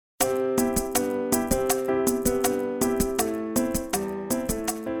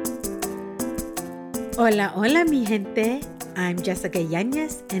Hola, hola, mi gente. I'm Jessica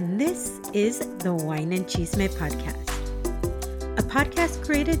Yanez, and this is the Wine and Chisme podcast. A podcast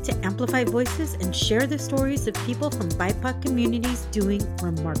created to amplify voices and share the stories of people from BIPOC communities doing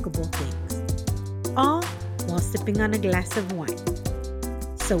remarkable things, all while sipping on a glass of wine.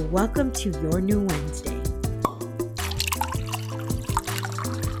 So welcome to your new Wednesday.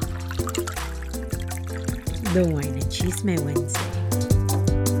 The Wine and Chisme Wednesday.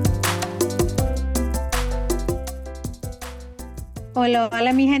 Hola,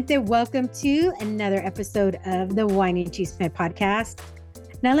 hola, mi gente. Welcome to another episode of the Wine and Chisme podcast.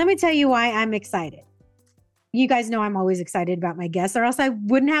 Now, let me tell you why I'm excited. You guys know I'm always excited about my guests, or else I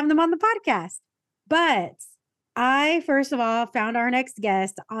wouldn't have them on the podcast. But I, first of all, found our next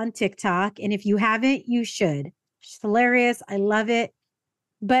guest on TikTok. And if you haven't, you should. She's hilarious. I love it.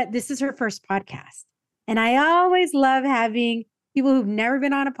 But this is her first podcast. And I always love having people who've never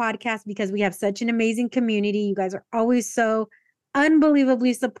been on a podcast because we have such an amazing community. You guys are always so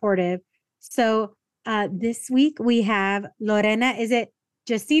unbelievably supportive. So this week we have Lorena. Is it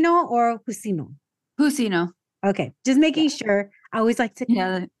Jusino or Jusino? Jusino. Okay, just making sure. I always like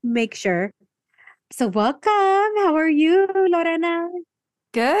to make sure. So welcome. How are you, Lorena?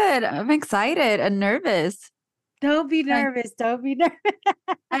 Good. I'm excited and nervous. Don't be nervous. Don't be nervous.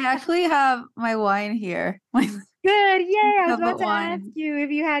 I actually have my wine here. Good. Yay. I was about to ask you if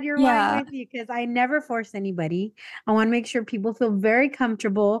you had your wine with you because I never force anybody. I want to make sure people feel very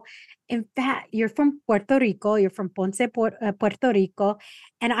comfortable. In fact, you're from Puerto Rico. You're from Ponce, Puerto Rico.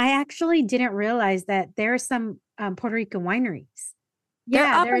 And I actually didn't realize that there are some Puerto Rican wineries. They're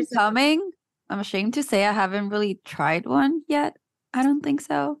up and coming. I'm ashamed to say I haven't really tried one yet. I don't think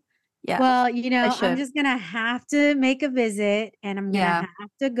so. Yeah. Well, I'm just going to have to make a visit and I'm going to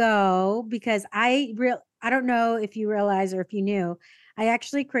have to go because I don't know if you realize or if you knew, I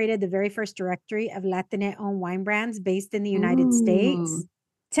actually created the very first directory of Latina-owned wine brands based in the United States.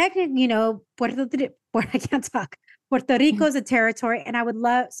 Technically, I can't talk. Puerto Rico is a territory and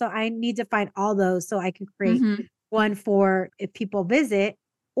so I need to find all those so I can create one for if people visit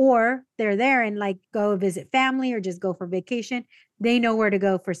or they're there and like go visit family or just go for vacation. They know where to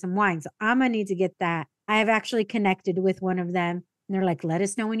go for some wine. So I'm going to need to get that. I have actually connected with one of them and they're like, let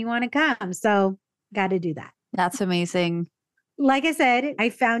us know when you want to come. So got to do that. That's amazing. Like I said,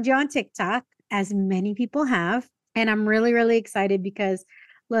 I found you on TikTok, as many people have. And I'm really, really excited because,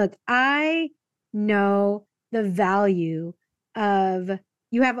 look, I know the value of,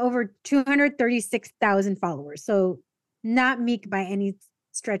 you have over 236,000 followers. So not meek by any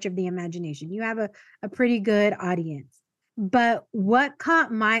stretch of the imagination. You have a pretty good audience. But what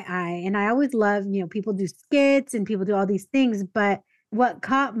caught my eye, and I always love, people do skits and people do all these things, but what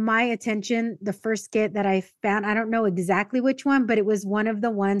caught my attention, the first skit that I found, I don't know exactly which one, but it was one of the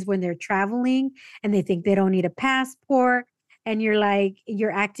ones when they're traveling and they think they don't need a passport. And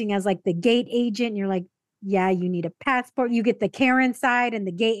you're acting as like the gate agent. And you're like, yeah, you need a passport. You get the Karen side and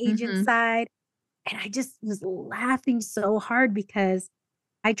the gate agent side. And I just was laughing so hard because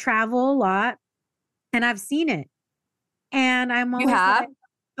I travel a lot and I've seen it. And I'm always like,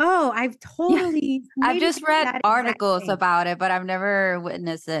 oh, I've totally. I've just read articles about it, but I've never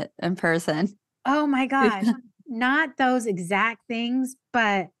witnessed it in person. Oh my gosh. Not those exact things,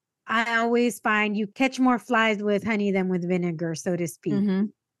 but I always find you catch more flies with honey than with vinegar, so to speak.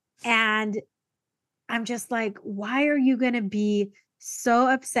 And I'm just like, why are you going to be so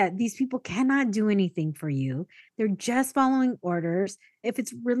upset? These people cannot do anything for you. They're just following orders. If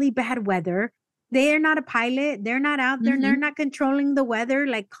it's really bad weather, they are not a pilot. They're not out there. They're not controlling the weather.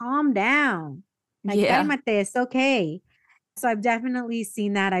 Like, calm down. Like, cálmate, it's okay. So I've definitely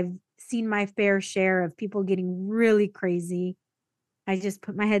seen that. I've seen my fair share of people getting really crazy. I just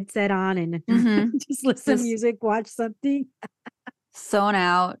put my headset on and just listen to music, watch something. Zone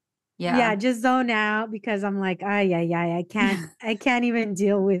out. Yeah, just zone out because I'm like, I can't even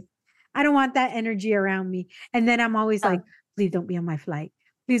deal with, I don't want that energy around me. And then I'm always like, please don't be on my flight.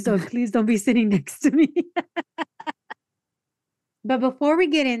 Please don't be sitting next to me. But before we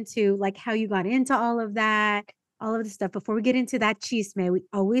get into like how you got into all of that, all of the stuff, before we get into that chisme, we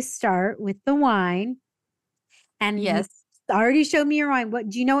always start with the wine. And you already showed me your wine.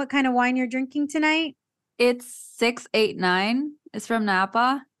 Do you know what kind of wine you're drinking tonight? It's 689. It's from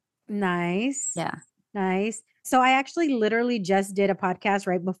Napa. Nice. Yeah. Nice. So I actually literally just did a podcast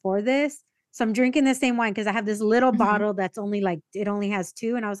right before this. So I'm drinking the same wine because I have this little bottle that's it only has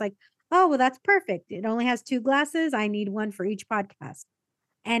two. And I was like, oh, well, that's perfect. It only has 2 glasses. I need one for each podcast.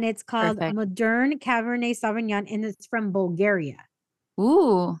 And it's called Modern Cabernet Sauvignon, and it's from Bulgaria.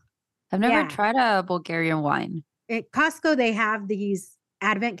 Ooh, I've never tried a Bulgarian wine. At Costco, they have these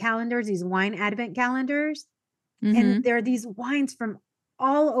advent calendars, these wine advent calendars. And Mm-hmm. there are these wines from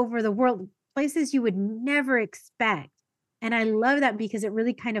all over the world, places you would never expect. And I love that because it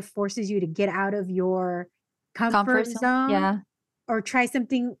really kind of forces you to get out of your Comfort comfort zone. zone Yeah. or try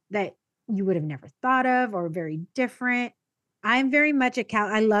something that you would have never thought of or very different. I'm very much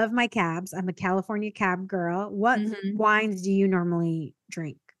I love my cabs. I'm a California cab girl. What Mm-hmm. wines do you normally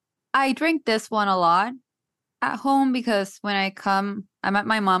drink? I drink this one a lot at home because when I come, I'm at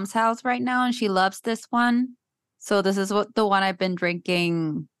my mom's house right now and she loves this one. So this is what the one I've been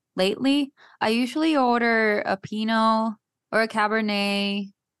drinking lately. I usually order a Pinot or a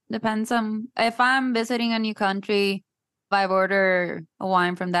Cabernet. Depends on if I'm visiting a new country, if I order a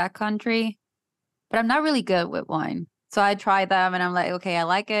wine from that country. But I'm not really good with wine. So I try them and I'm like, okay, I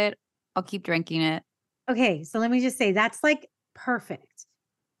like it. I'll keep drinking it. Okay, so let me just say that's like perfect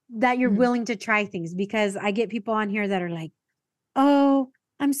that you're Mhm. willing to try things because I get people on here that are like, oh,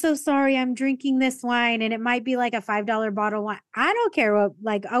 I'm so sorry. I'm drinking this wine and it might be like a $5 bottle wine. I don't care what,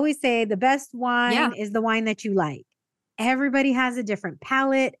 like I always say, the best Yeah. wine is the wine that you like. Everybody has a different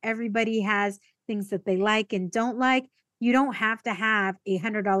palate. Everybody has things that they like and don't like. You don't have to have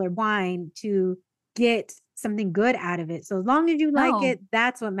 $100 wine to get something good out of it. So as long as you like No. it,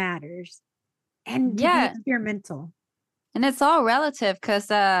 that's what matters. And to be Yeah. experimental. And it's all relative because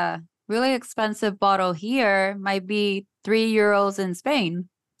a really expensive bottle here might be €3 in Spain.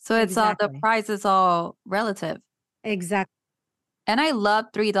 So it's all the Exactly. price is all relative. Exactly. And I love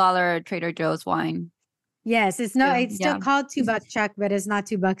 $3 Trader Joe's wine Yes, too. it's still Yeah. called $2 Chuck, but it's not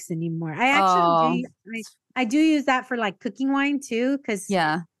 $2 anymore. I actually Oh, do I do use that for like cooking wine too, because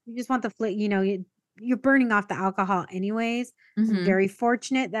yeah. you just want the you're burning off the alcohol anyways. I'm Mm-hmm. very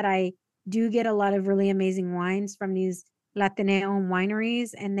fortunate that I do get a lot of really amazing wines from these Latineo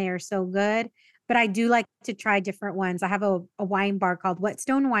wineries, and they are so good. But I do like to try different ones. I have a wine bar called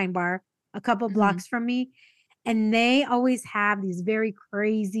Whetstone Wine Bar a couple Mm-hmm. blocks from me, and they always have these very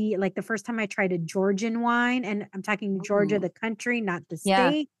crazy, like the first time I tried a Georgian wine, and I'm talking Georgia, Ooh. the country, not the Yeah.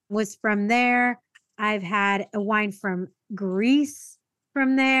 state, was from there. I've had a wine from Greece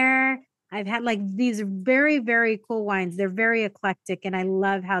from there. I've had like these very, very cool wines. They're very eclectic, and I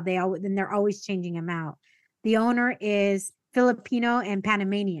love how and they're always changing them out. The owner is Filipino and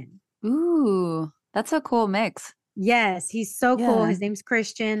Panamanian. Ooh, that's a cool mix. Yes, he's so cool. Yeah. His name's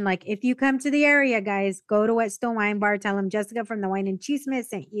Christian. Like, if you come to the area, guys, go to Whetstone Wine Bar. Tell him Jessica from the Wine and Chisme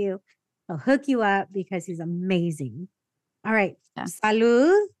sent you. He'll hook you up because he's amazing. All right. Yeah.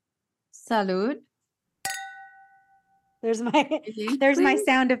 Salud. Salud. There's my Okay. there's my Clink.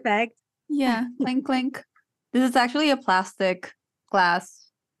 sound effect. Yeah. Clink, clink. This is actually a plastic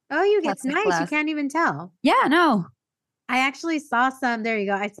glass. Oh, you get Plastic nice. You glass. can't even tell. Yeah, no. I actually saw some. There you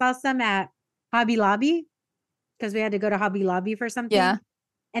go. I saw some at Hobby Lobby because we had to go to Hobby Lobby for something. Yeah.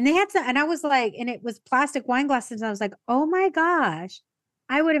 And they had some, and I was like, and it was plastic wine glasses. And I was like, oh my gosh,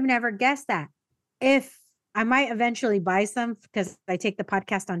 I would have never guessed that. If I might eventually buy some because I take the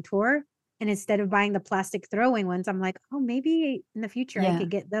podcast on tour. And instead of buying the plastic throwing ones, I'm like, oh, maybe in the future I Yeah.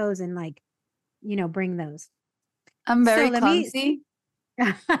 could get those and like, bring those. I'm So very let me. clumsy.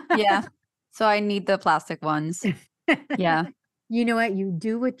 Yeah. So I need the plastic ones. Yeah. You know what? You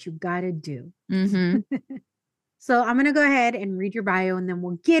do what you got to do. Mm-hmm. So I'm going to go ahead and read your bio and then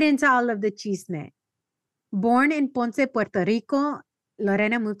we'll get into all of the chisme. Born in Ponce, Puerto Rico,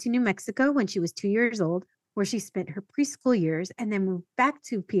 Lorena moved to New Mexico when she was 2 years old, where she spent her preschool years and then moved back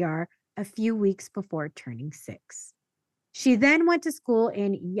to PR a few weeks before turning 6. She then went to school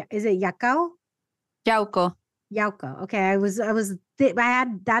in, is it Yacao? Yauco. Yauco. Okay.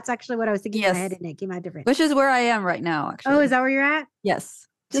 That's actually what I was thinking in my head Yes. and it came out different. Which is where I am right now, Oh, is actually. that where you're at? Yes.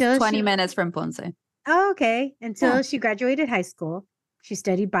 Just Till 20 she, minutes from Ponce. oh, okay. Yeah. Until she graduated high school. She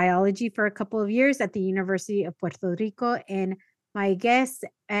studied biology for a couple of years at the University of Puerto Rico in my guess.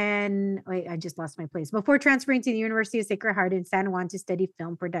 And wait, I just lost my place. Before transferring to the University of Sacred Heart in San Juan to study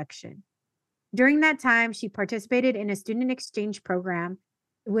film production. During that time, she participated in a student exchange program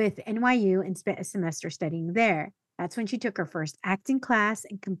with NYU and spent a semester studying there. That's when she took her first acting class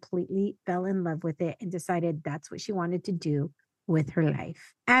and completely fell in love with it and decided that's what she wanted to do with her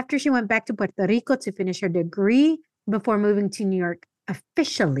life. After she went back to Puerto Rico to finish her degree before moving to New York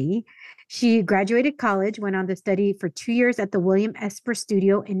officially, she graduated college, went on to study for 2 years at the William Esper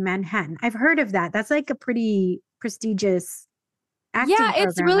Studio in Manhattan. I've heard of that. That's like a pretty prestigious Yeah, acting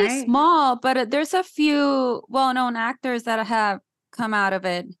it's program, really right? small, but there's a few well-known actors that have come out of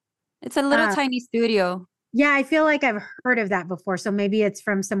it. It's a little Uh, tiny studio. yeah, I feel like I've heard of that before. So maybe it's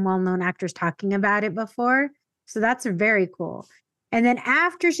from some well-known actors talking about it before. So that's very cool. And then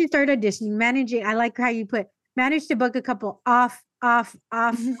after she started auditioning, I like how you put managed to book a couple off off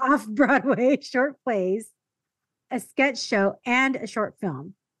Broadway short plays, a sketch show, and a short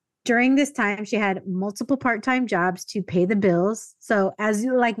film. During this time, she had multiple part-time jobs to pay the bills. So as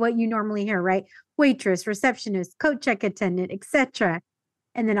you like what you normally hear, right? Waitress, receptionist, coat check attendant, etc.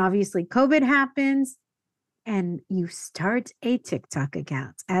 And then obviously COVID happens and you start a TikTok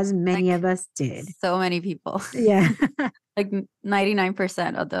account, as many Like of us did. so many people. Yeah. Like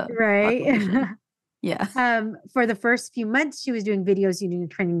 99% of the Right. population. Yeah. For the first few months, she was doing videos using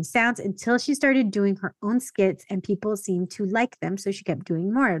trending sounds until she started doing her own skits and people seemed to like them. So she kept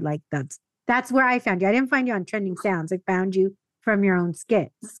doing more. Like that's where I found you. I didn't find you on trending sounds. I found you from your own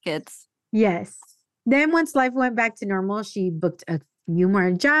skits. Skits. Yes. Then once life went back to normal, she booked a few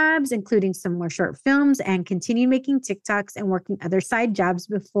more jobs, including some more short films, and continued making TikToks and working other side jobs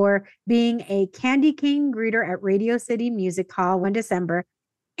before being a candy cane greeter at Radio City Music Hall one December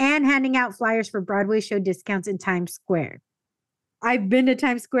and handing out flyers for Broadway show discounts in Times Square. I've been to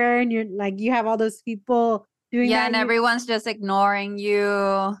Times Square and you're like, you have all those people doing Yeah, that. and everyone's just ignoring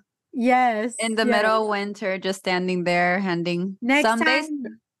you Yes, in the yes. middle of winter, just standing there handing. Next Some days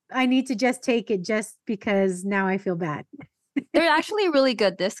time I need to just take it just because now I feel bad. they're actually really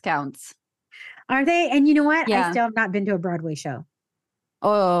good discounts. Are they? And you know what? I Yeah. still have not been to a Broadway show.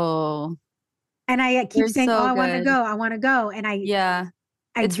 Oh, And I keep they're saying, "Oh, so I want to good. go. I want to go." And Yeah.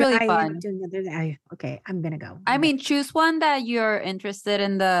 It's really I end up fun. doing other. Okay, I'm gonna go. I mean, choose one that you're interested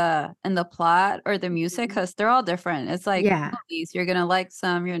in the plot or the music Mhm. because they're all different. It's like Yeah. movies. You're gonna like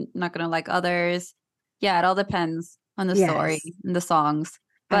some, you're not gonna like others. Yeah, it all depends on the story Yes. and the songs.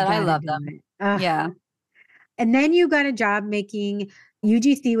 I But I gotta love do them. it. Yeah. And then you got a job making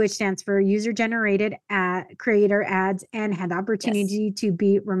UGC, which stands for user generated ad creator ads, and had the Yes. opportunity to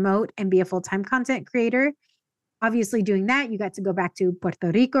be remote and be a full time content creator. Obviously, doing that, you got to go back to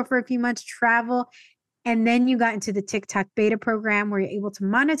Puerto Rico for a few months, travel. And then you got into the TikTok beta program where you're able to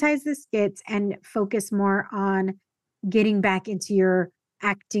monetize the skits and focus more on getting back into your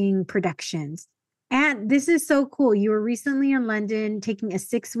acting productions. And this is so cool. You were recently in London taking a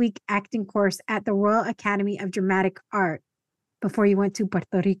 6-week acting course at the Royal Academy of Dramatic Art before you went to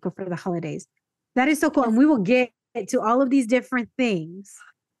Puerto Rico for the holidays. That is so cool. And Yes. we will get to all of these different things.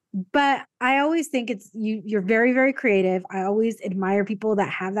 But I always think you're very, very creative. I always admire people that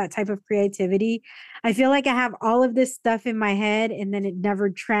have that type of creativity. I feel like I have all of this stuff in my head and then it never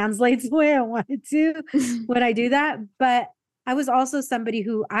translates the way I want it to when I do that. But I was also somebody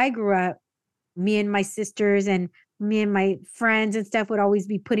who I grew up, me and my sisters and me and my friends and stuff would always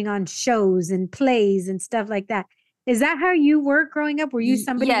be putting on shows and plays and stuff like that. Is that how you were growing up? Were you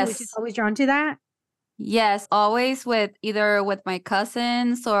somebody who was just Yes. always drawn to that? Yes, always with either with my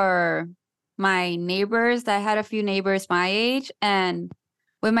cousins or my neighbors. I had a few neighbors my age, and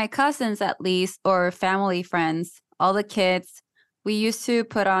with my cousins at least, or family friends, all the kids, we used to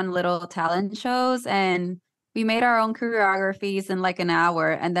put on little talent shows and we made our own choreographies in like an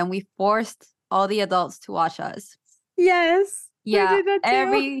hour, and then we forced all the adults to watch us. Yes, we Yeah, did that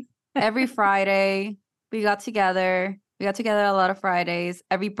too. every Friday we got together. We got together a lot of Fridays.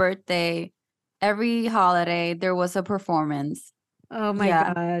 Every birthday, every holiday, there was a performance. Oh my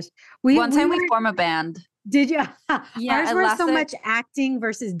Yeah. gosh. One We time we were formed a band. did you Yeah, ours it were so lasted. much acting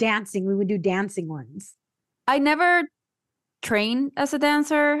versus dancing. We would do dancing ones. I never trained as a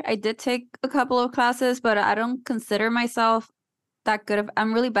dancer. I did take a couple of classes, but I don't consider myself that good of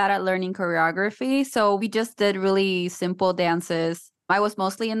I'm really bad at learning choreography. So we just did really simple dances. I was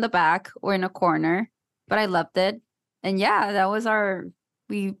mostly in the back or in a corner, but I loved it. And yeah, that was our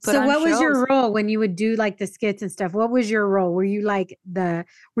we put So on what was shows. your role when you would do like the skits and stuff? What was your role? Were you like,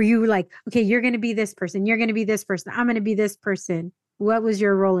 okay, you're gonna be this person, you're gonna be this person, I'm gonna be this person. What was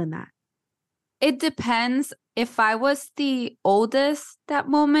your role in that? It depends if I was the oldest that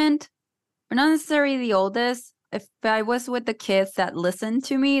moment, or not necessarily the oldest. If I was with the kids that listened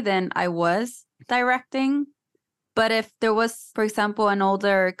to me, then I was directing. But if there was, for example, an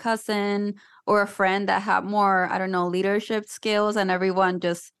older cousin or a friend that had more, I don't know, leadership skills and everyone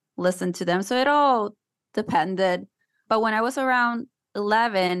just listened to them. So it all depended. But when I was around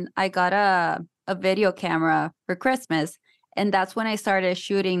 11, I got a video camera for Christmas. And that's when I started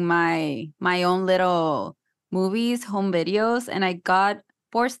shooting my own little movies, home videos, and I got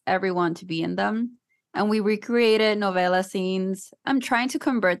forced everyone to be in them. And we recreated novela scenes. I'm trying to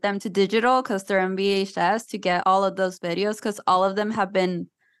convert them to digital because they're in VHS to get all of those videos because all of them have been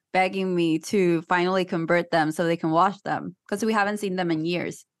begging me to finally convert them so they can watch them because we haven't seen them in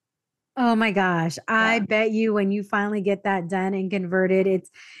years. Oh my gosh. I Yeah. bet you when you finally get that done and converted,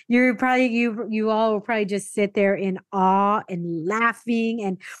 you all will probably just sit there in awe and laughing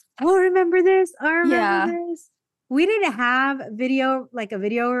and oh remember this? I remember Yeah. this. we didn't have video, like a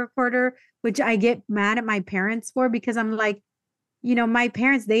video recorder, which I get mad at my parents for because I'm like, my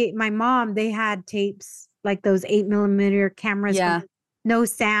parents, my mom, they had tapes like those 8 millimeter cameras Yeah. from no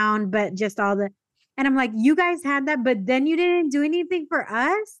sound, but just all and I'm like, you guys had that, but then you didn't do anything for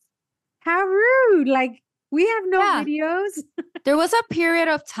us? How rude. Like, we have no Yeah. videos. There was a period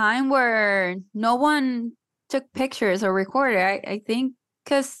of time where no one took pictures or recorded. I think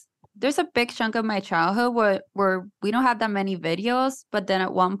because there's a big chunk of my childhood where we don't have that many videos, but then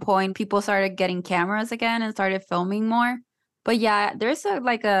at one point people started getting cameras again and started filming more. But yeah, there's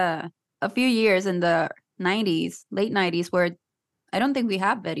a few years in the 90s, late 90s, where I don't think we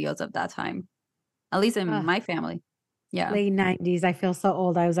have videos of that time, at least in Ugh, my family. Yeah. late 90s. I feel so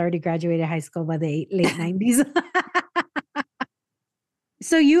old. I was already graduated high school by the late 90s.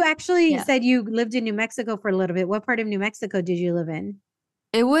 So you actually Yeah. said you lived in New Mexico for a little bit. What part of New Mexico did you live in?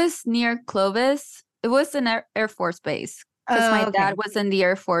 It was near Clovis. It was an Air Force base because my Oh, dad okay. was in the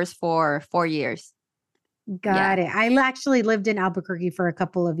Air Force for 4 years. Yeah. Got it. I actually lived in Albuquerque for a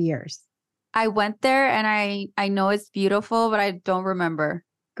couple of years. I went there and I know it's beautiful, but I don't remember.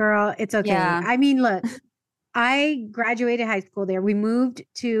 Girl, it's okay. Yeah. I mean, look, I graduated high school there. We moved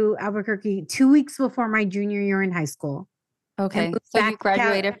to Albuquerque 2 weeks before my junior year in high school and Okay. moved So you back to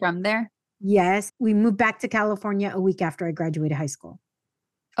graduated from there? Yes, we moved back to California a week after I graduated high school.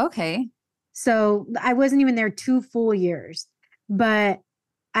 Okay. So I wasn't even there 2 full years, but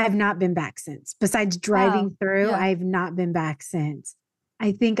I've not been back since. Besides Wow. driving through, Yeah. I've not been back since.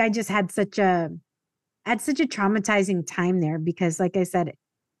 I think I just had such a traumatizing time there because like I said,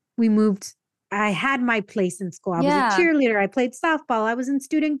 we moved. I had my place in school. I was a Yeah. cheerleader. I played softball. I was in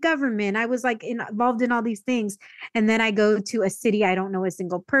student government. I was like involved in all these things. And then I go to a city. I don't know a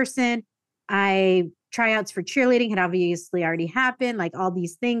single person. I tryouts for cheerleading had obviously already happened, like all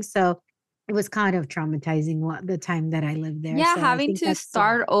these things. So it was kind of traumatizing the time that I lived there. Yeah. So I Having think to that's why.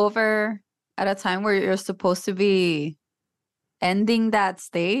 start over at a time where you're supposed to be ending that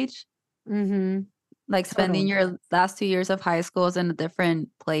stage, Mm-hmm. like spending Totally. your last 2 years of high school is in a different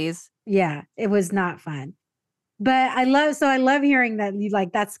place. Yeah, it was not fun. But I love hearing that you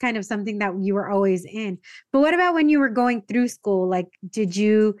like that's kind of something that you were always in. But what about when you were going through school? Like, did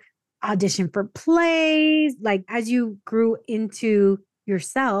you audition for plays? Like, as you grew into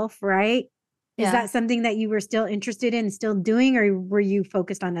yourself, right? Is Yeah. that something that you were still interested in, still doing, or were you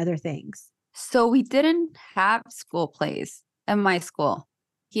focused on other things? So we didn't have school plays in my school.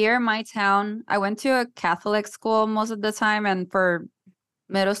 Here in my town, I went to a Catholic school most of the time, and for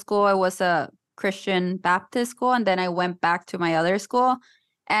middle school, I was a Christian Baptist school, and then I went back to my other school.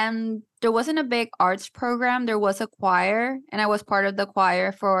 And there wasn't a big arts program. There was a choir, and I was part of the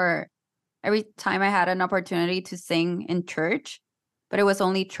choir for every time I had an opportunity to sing in church, but it was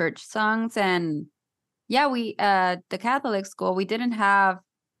only church songs. And yeah, we the Catholic school, we didn't have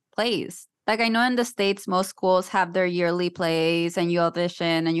plays. Like I know in the States, most schools have their yearly plays and you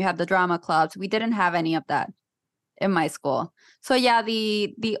audition and you have the drama clubs. We didn't have any of that in my school. So yeah,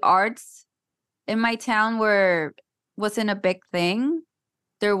 the arts in my town wasn't a big thing.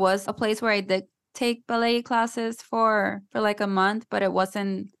 There was a place where I did take ballet classes for like a month, but it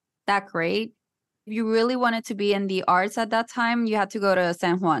wasn't that great. If you really wanted to be in the arts at that time, you had to go to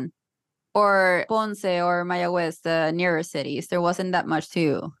San Juan or Ponce or Mayagüez, the nearer cities. There wasn't that much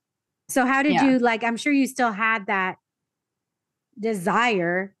to. So how did Yeah. you like? I'm sure you still had that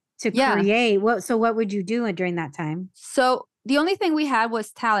desire to Yeah. create. What would you do during that time? So the only thing we had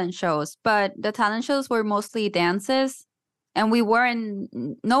was talent shows, but the talent shows were mostly dances, and we weren't,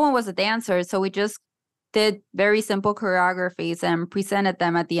 no one was a dancer. So we just did very simple choreographies and presented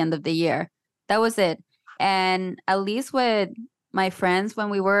them at the end of the year. That was it. And at least with my friends, when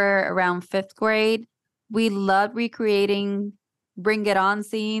we were around fifth grade, we loved recreating Bring It On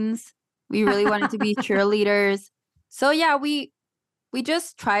scenes. We really wanted to be cheerleaders. So yeah, we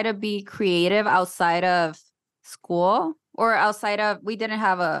just try to be creative outside of school or outside of, we didn't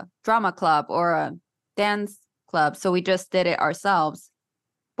have a drama club or a dance club, so we just did it ourselves,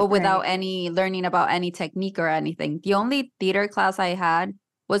 but without Right. any learning about any technique or anything. The only theater class I had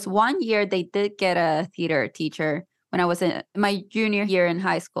was 1 year they did get a theater teacher when I was in my junior year in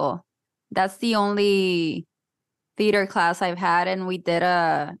high school. That's the only theater class I've had, and we did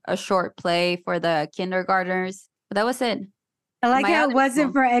a short play for the kindergartners, but that was it. I In like my how it other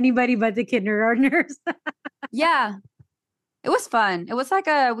wasn't school, for anybody but the kindergartners. yeah, it was fun. It was like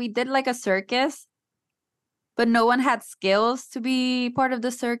we did like a circus, but no one had skills to be part of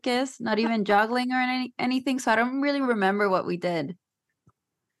the circus, not even juggling or anything. So I don't really remember what we did.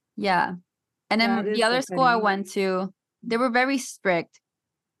 Yeah. And That then the is so other school I funny. went to, they were very strict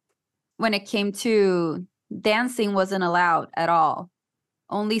when it came to dancing wasn't allowed at all,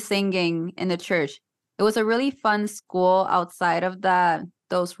 only singing in the church. It was a really fun school outside of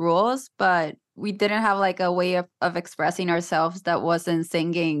those rules, but we didn't have like a way of expressing ourselves that wasn't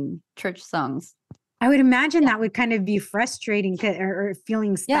singing church songs. I would imagine that would kind of be frustrating or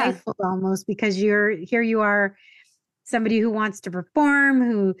feeling Yeah. stifled almost, because you are somebody who wants to perform,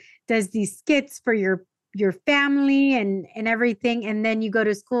 who does these skits for your family and everything, and then you go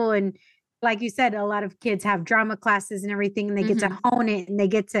to school, and like you said, a lot of kids have drama classes and everything, and they get to hone it, and they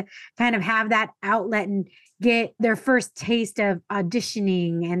get to kind of have that outlet and get their first taste of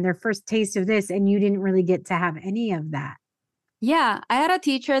auditioning and their first taste of this, and you didn't really get to have any of that. Yeah, I had a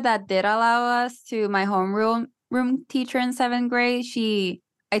teacher that did allow us to my homeroom teacher in 7th grade.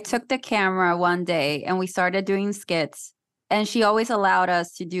 I took the camera one day and we started doing skits, and she always allowed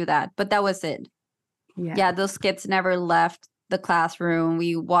us to do that, but that was it. Yeah, those skits never left the classroom.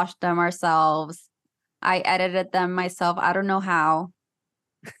 We watched them ourselves. I edited them myself. I don't know how.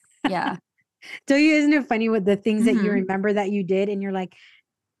 Yeah. So isn't it funny with the things that you remember that you did, and you're like,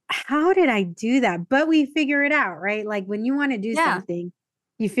 how did I do that? But we figure it out, right? Like when you want to do Yeah. something,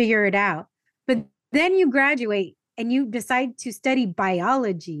 you figure it out. But then you graduate and you decide to study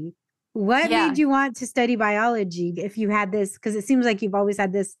biology. What Yeah. made you want to study biology if you had this? Because it seems like you've always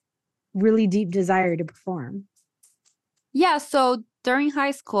had this really deep desire to perform. Yeah. So during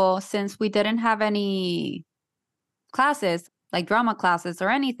high school, since we didn't have any classes, like drama classes or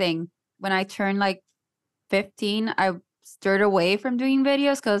anything, when I turned like 15, I stirred away from doing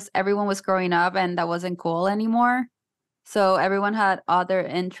videos because everyone was growing up and that wasn't cool anymore. So everyone had other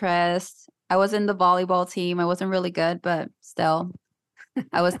interests. I was in the volleyball team. I wasn't really good, but still,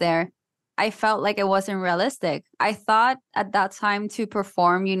 I was there. I felt like it wasn't realistic. I thought at that time to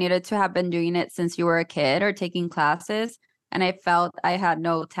perform, you needed to have been doing it since you were a kid or taking classes. And I felt I had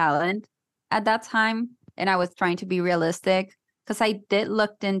no talent at that time. And I was trying to be realistic because I did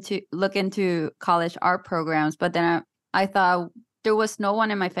look into college art programs, but then I thought there was no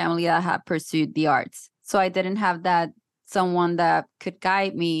one in my family that had pursued the arts. So I didn't have that someone that could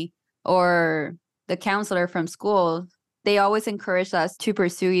guide me, or the counselor from school. They always encouraged us to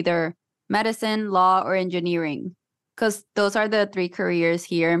pursue either medicine, law, or engineering, because those are the 3 careers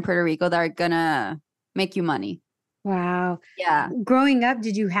here in Puerto Rico that are gonna make you money. Wow. Yeah. Growing up,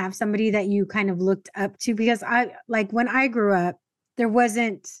 did you have somebody that you kind of looked up to? Because I like when I grew up, there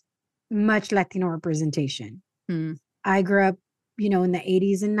wasn't much Latino representation. Hmm. I grew up, in the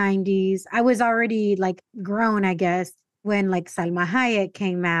 80s and 90s. I was already like grown, I guess, when like Salma Hayek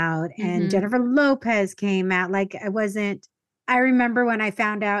came out and Mm-hmm. Jennifer Lopez came out. Like I remember when I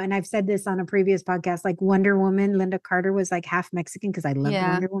found out, and I've said this on a previous podcast, like Wonder Woman, Linda Carter was like half Mexican because I loved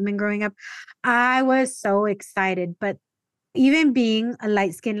Yeah. Wonder Woman growing up. I was so excited. But even being a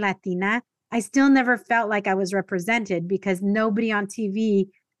light skinned Latina, I still never felt like I was represented because nobody on TV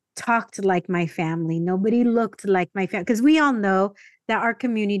talked like my family. Nobody looked like my family. Because we all know that our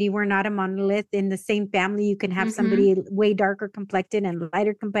community, we're not a monolith. In the same family, you can have Mm-hmm. somebody way darker complected and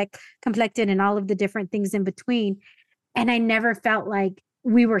lighter complected and all of the different things in between. And I never felt like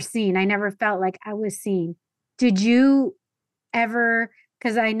we were seen. I never felt like I was seen. Did you ever?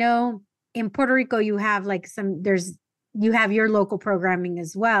 Because I know in Puerto Rico, you have like you have your local programming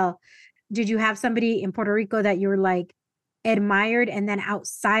as well. Did you have somebody in Puerto Rico that you were like admired? And then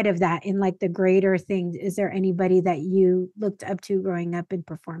outside of that, in like the greater things, is there anybody that you looked up to growing up and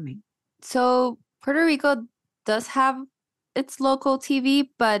performing? So Puerto Rico does have its local TV,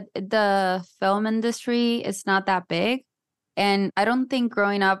 but the film industry is not that big. And I don't think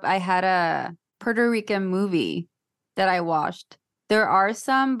growing up I had a Puerto Rican movie that I watched. There are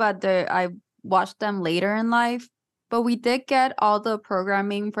some, but I watched them later in life. But we did get all the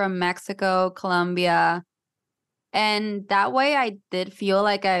programming from Mexico, Colombia, and that way I did feel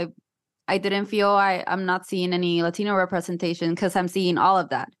like I didn't feel I'm not seeing any Latino representation because I'm seeing all of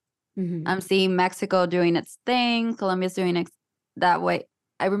that. Mm-hmm. I'm seeing Mexico doing its thing, Colombia's doing it that way.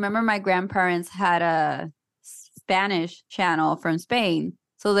 I remember my grandparents had a Spanish channel from Spain.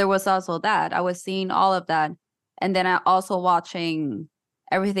 So there was also that. I was seeing all of that. And then I also watching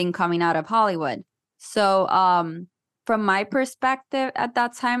everything coming out of Hollywood. So from my perspective at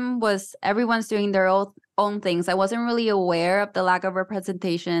that time was everyone's doing their own things. I wasn't really aware of the lack of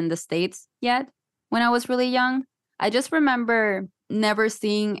representation in the States yet when I was really young. I just remember never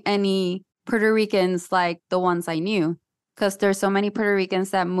seeing any Puerto Ricans like the ones I knew, because there's so many Puerto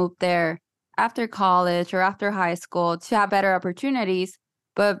Ricans that moved there after college or after high school to have better opportunities.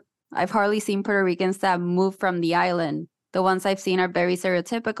 But I've hardly seen Puerto Ricans that moved from the island. The ones I've seen are very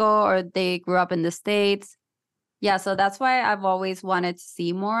stereotypical, or they grew up in the States. Yeah, so that's why I've always wanted to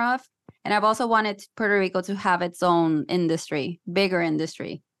see more of. And I've also wanted Puerto Rico to have its own industry, bigger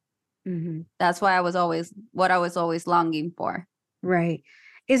industry. Mhm. That's why what I was always longing for. Right.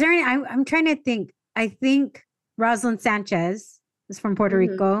 Is there any, I'm trying to think. I think Rosalind Sanchez is from Puerto Mhm.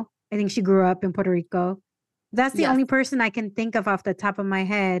 Rico. I think she grew up in Puerto Rico. That's the Yes. only person I can think of off the top of my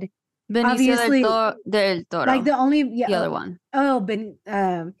head. Benicio Obviously, del like Toro, the only, the yeah, other one. but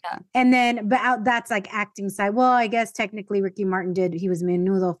Yeah. and then but out that's like acting side. Well, I guess technically Ricky Martin did. He was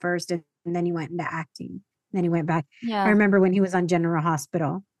Menudo first, and then he went into acting. Then he went back. I Yeah. remember when he was on General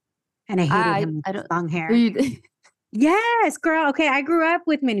Hospital, and I hated him with I his don't. long hair. Yes, girl. Okay, I grew up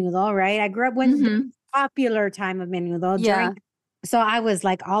with Menudo, right? I grew up when the Hmm. popular time of Menudo during, Yeah. so I was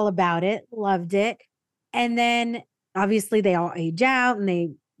like all about it, loved it. And then obviously they all age out and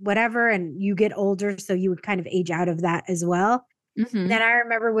they whatever, and you get older, so you would kind of age out of that as well. And then Hmm. I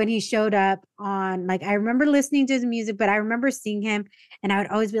remember when he showed up on, like, I remember listening to his music, but I remember seeing him and I would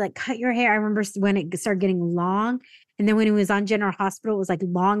always be like, cut your hair. I remember when it started getting long. And then when he was on General Hospital, it was like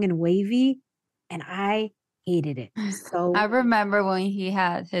long and wavy. And I hated it I so remember when he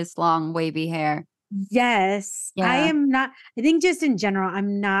had his long wavy hair. yes, I Yeah. am not. I think just in general,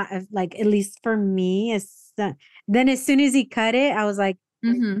 I'm not like, at least for me, then as soon as he cut it, I was like,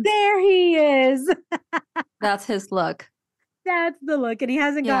 Hmm. there he is. That's his look. That's the look. And he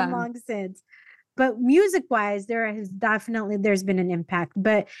hasn't gone Yeah. long since. But music wise, there's been an impact.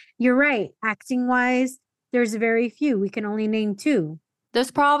 But you're right. Acting wise, there's very few. We can only name two,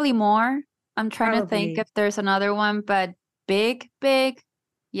 There's probably more. I'm trying to think probably. if there's another one, but big.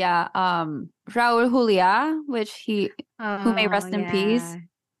 Yeah. Raul Julia, who may Oh, rest in peace. yeah.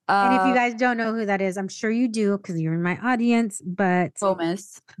 And if you Uh, guys don't know who that is, I'm sure you do because you're in my audience. But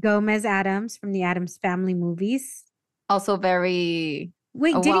Gomez, Gomez Adams from the Adams Family movies. also very a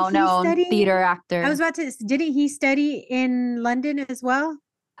Wait, didn't he well-known study? theater I was actor. about to, didn't he study in London as well?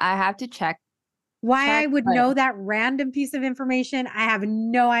 I have to Why I check, would but know that random piece of information, I have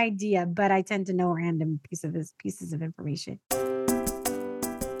no idea, but I tend to know random pieces of information.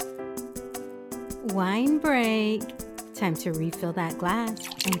 Wine break. Time to refill that glass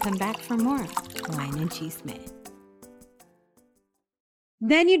and come back for more wine and cheese.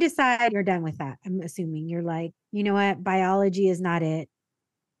 Then you decide you're done with that. I'm assuming you're like, you know what? Biology is not it.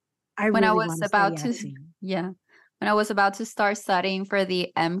 I when I really was want to study about to, acting. yeah, when I was about to start studying for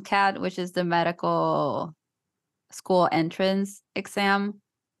the MCAT, which is the medical school entrance exam,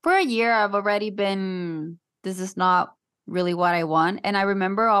 for a year, I've already been, this is not really what I want. And I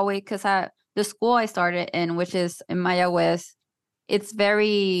remember always, because the school I started in, which is in Mayagüez, it's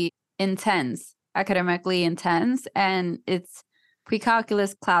very intense, academically intense, and it's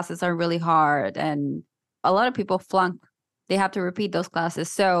pre-calculus classes are really hard, and a lot of people flunk. They have to repeat those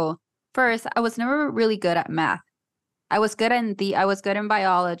classes. So first, I was never really good at math. I was good in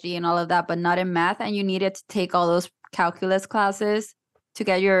biology and all of that, but not in math. And you needed to take all those calculus classes to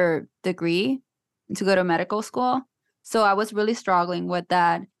get your degree to go to medical school. So I was really struggling with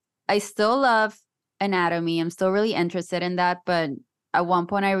that. I still love anatomy. I'm still really interested in that, but at one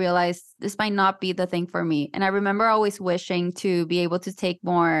point I realized this might not be the thing for me. And I remember always wishing to be able to take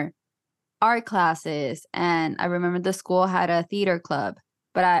more art classes. And I remember the school had a theater club,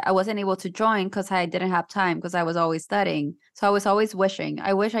 but I wasn't able to join because I didn't have time because I was always studying. So I was always wishing,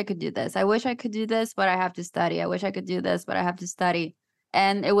 I wish I could do this. I wish I could do this, but I have to study. I wish I could do this, but I have to study.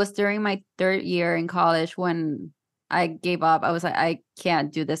 And it was during my third year in college when I gave up. I was like, I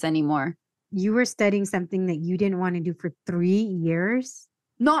can't do this anymore. You were studying something that you didn't want to do for 3 years.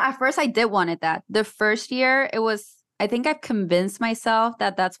 No, at first I did wanted that. The first year, I think I convinced myself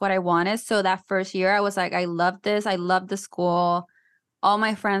that that's what I wanted. So that first year, I was like, I love this. I love the school. All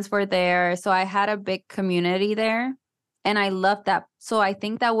my friends were there. So I had a big community there and I loved that. So I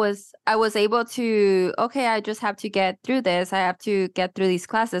think I was able to, okay, I just have to get through this. I have to get through these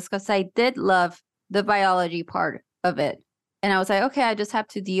classes because I did love the biology part of it. And I was like, okay, I just have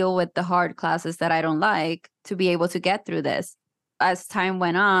to deal with the hard classes that I don't like to be able to get through this. As time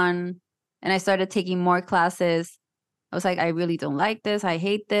went on and I started taking more classes, I was like, I really don't like this. I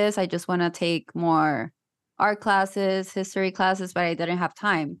hate this. I just want to take more art classes, history classes, but I didn't have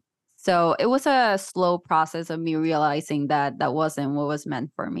time. So it was a slow process of me realizing that that wasn't what was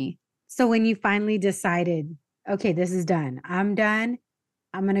meant for me. So when you finally decided, okay, this is done, I'm done.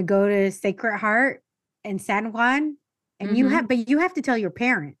 I'm going to go to Sacred Heart in San Juan. And Mm-hmm. but you have to tell your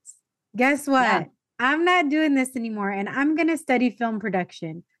parents, guess Yeah. what? I'm not doing this anymore and I'm going to study film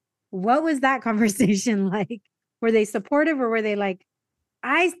production. What was that conversation like? Were they supportive or were they like,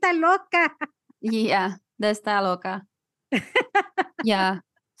 ay, está loca? Yeah. De esta loca. Yeah.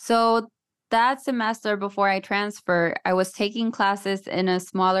 So that semester before I transferred, I was taking classes in a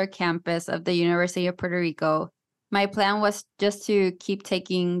smaller campus of the University of Puerto Rico. My plan was just to keep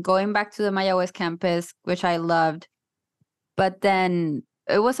going back to the Mayagüez campus, which I loved. But then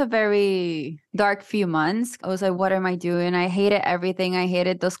it was a very dark few months. I was like, what am I doing? I hated everything. I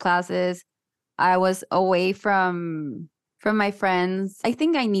hated those classes. I was away from my friends. I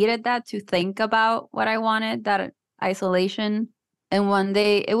think I needed that to think about what I wanted, that isolation. And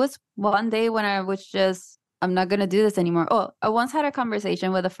it was one day when I was just, I'm not going to do this anymore. Oh, I once had a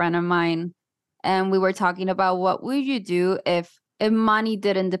conversation with a friend of mine, and we were talking about what would you do if money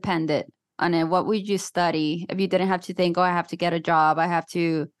didn't depend it on it? What would you study if you didn't have to think, oh, I have to get a job, I have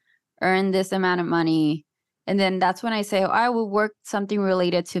to earn this amount of money? And then that's when I say, oh, I will work something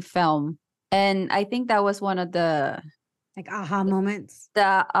related to film. And I think that was one of Like aha moments.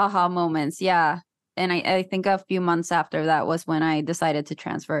 the aha moments. Yeah. And I think a few months after that was when I decided to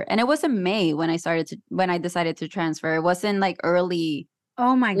transfer. And it was in May when I decided to transfer. It wasn't like early.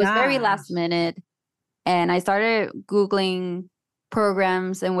 Oh my It was very gosh. last minute. And I started Googling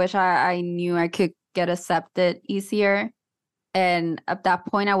programs in which I knew I could get accepted easier. And at that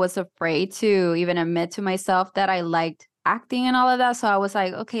point, I was afraid to even admit to myself that I liked acting and all of that. So I was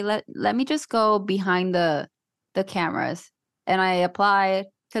like, okay, let me just go behind the cameras. And I applied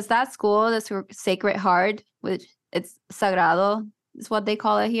because that school, this Sacred Heart, which it's Sagrado, is what they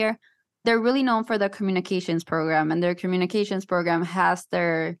call it here. They're really known for their communications program, and their communications program has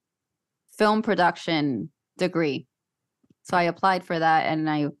their film production degree. So I applied for that, and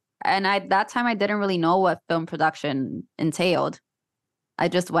I that time I didn't really know what film production entailed. I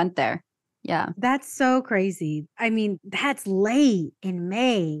just went there. Yeah. That's so crazy. I mean, that's late in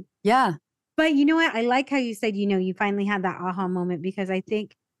May. Yeah. But you know what? I like how you said, you finally had that aha moment, because I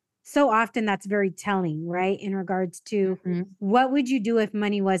think so often that's very telling, right? In regards to Mhm. what would you do if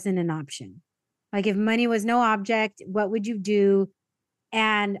money wasn't an option? Like if money was no object, what would you do?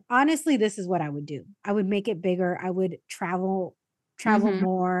 And honestly, this is what I would do. I would make it bigger. I would travel Mhm.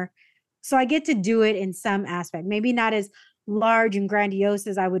 more. So I get to do it in some aspect. Maybe not as large and grandiose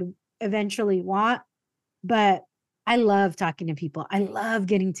as I would eventually want, but I love talking to people. I love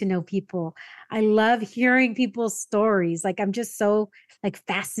getting to know people. I love hearing people's stories. Like I'm just so like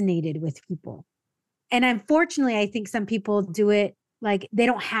fascinated with people. And unfortunately, I think some people do it like they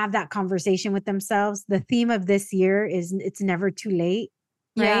don't have that conversation with themselves. The theme of this year is it's never too late,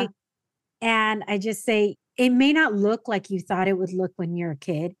 Yeah. right? And I just say it may not look like you thought it would look when you're a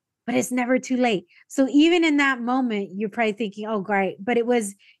kid, but it's never too late. So even in that moment, you're probably thinking, oh, great. But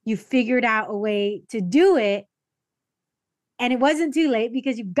you figured out a way to do it. And it wasn't too late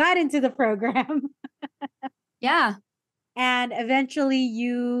because you got into the program Yeah. and eventually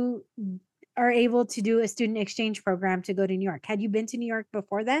you are able to do a student exchange program to go to New York. Had you been to New York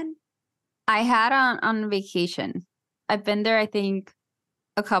before then? I had on vacation. I've been there, I think,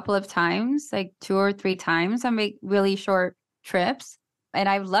 a couple of times, like 2 or 3 times. I make really short trips. And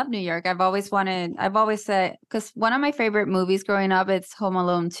I've loved New York. I've always said, because one of my favorite movies growing up, it's Home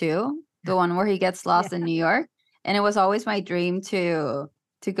Alone 2, the one where he gets Yeah. lost in New York. And it was always my dream to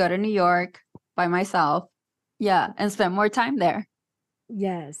go to New York by myself. Yeah. And spend more time there.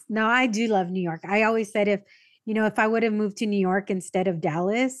 Yes. No, I do love New York. I always said if I would have moved to New York instead of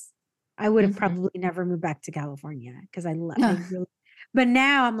Dallas, I would have Mhm. probably never moved back to California because I really, but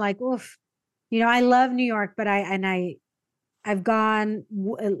now I'm like, oof, I love New York, but I've gone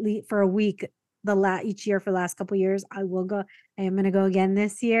at least for a week each year for the last couple of years. I will go. I am going to go again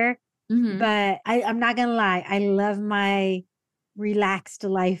this year, Mhm. but I'm not going to lie. I love my relaxed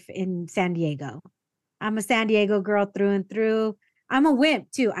life in San Diego. I'm a San Diego girl through and through. I'm a wimp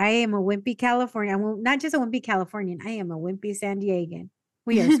too. I am a wimpy Californian. I'm not just a wimpy Californian. I am a wimpy San Diegan.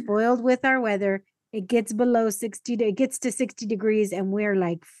 We are spoiled with our weather. It gets below 60, it gets to 60 degrees and we're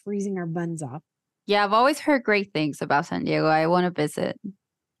like freezing our buns off. Yeah, I've always heard great things about San Diego. I want to visit Well,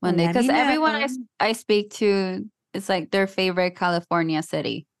 one day let because me everyone know. I speak to, it's like their favorite California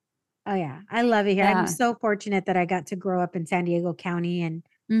city. Oh yeah, I love it here. I'm Yeah. so fortunate that I got to grow up in San Diego County and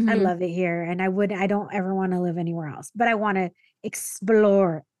I Hmm. love it here. And I don't ever want to live anywhere else, but I want to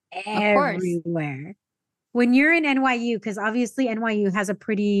explore Of course. everywhere. When you're in NYU, because obviously NYU has a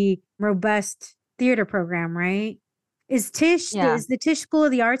pretty robust theater program, right? Yeah. Is the Tisch School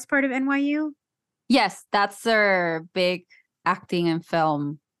of the Arts part of NYU? Yes, that's their big acting and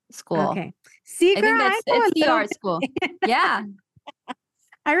film school. Okay. See, I girl, think I know it's a the little art school. bit. Yeah.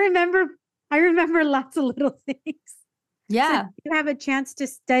 I remember I remember lots of little things. So did Yeah. you have a chance to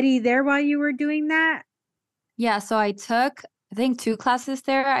study there while you were doing that? Yeah. So I took, I think, 2 classes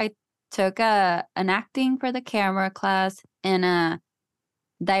there. I took an acting for the camera class and a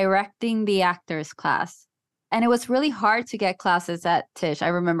directing the actors class. And it was really hard to get classes at Tisch. I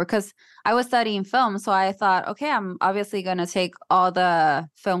remember because I was studying film. So I thought, okay, I'm obviously going to take all the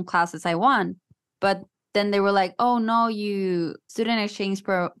film classes I want. But then they were like, oh, no, you student exchange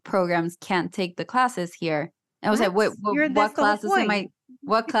programs can't take the classes here. And I was like, What? wait, That's the whole point.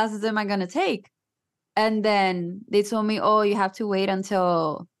 what classes am I going to take? And then they told me, oh, you have to wait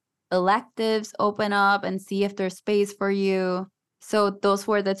until electives open up and see if there's space for you. So those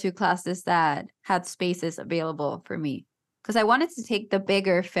were the two classes that had spaces available for me. Because I wanted to take the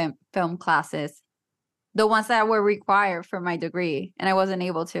bigger film classes, the ones that were required for my degree, and I wasn't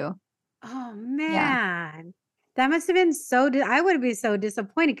able to. Oh Yeah. man. That must have been I would be so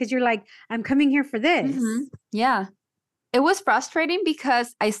disappointed because you're like, I'm coming here for this. Yeah. It was frustrating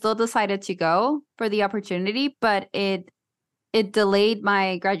because I still decided to go for the opportunity, but it delayed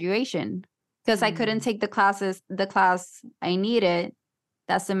my graduation because I couldn't Mm. take the class I needed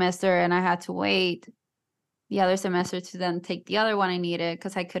that semester, and I had to wait the other semester to then take the other one I needed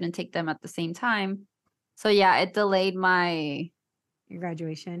because I couldn't take them at the same time. So yeah, it delayed Your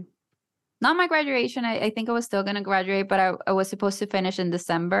graduation. not my graduation. I think I was still gonna graduate, but I was supposed to finish in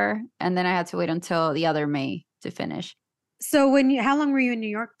December, and then I had to wait until the other May to finish. So how long were you in New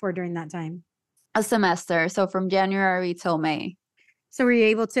York for during that time? A semester, so from January till May. So were you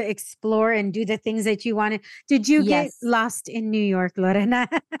able to explore and do the things that you wanted? Did you get Yes, lost in New York, Lorena?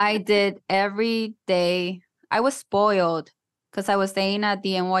 I did every day. I was spoiled because I was staying at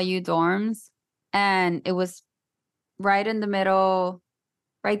the NYU dorms, and it was right in the middle,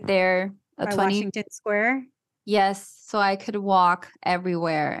 right there. A By 20, Washington Square? yes, so I could walk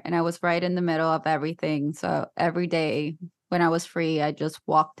everywhere, and I was right in the middle of everything. So every day when I was free, I just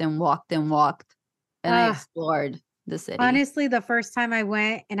walked and walked and walked, and I Uh, explored the city. honestly, the first time I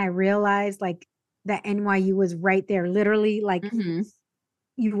went and I realized like that NYU was right there, literally like Hmm.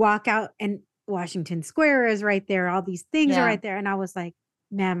 you walk out and Washington Square is right there. All these things are Yeah. right there. And I was like,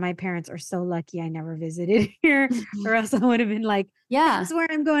 man, my parents are so lucky I never visited here, or else I would have been like, Yeah. that's where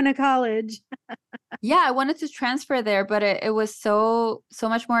I'm going to college. Yeah, I wanted to transfer there, but it was so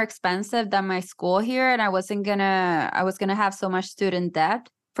much more expensive than my school here, and I was gonna have so much student debt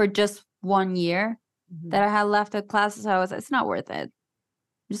for just 1 year that Mhm. I had left of classes. I was, it's not worth it.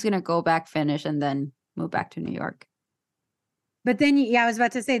 I'm just gonna go back, finish, and then move back to New York. But then, yeah, I was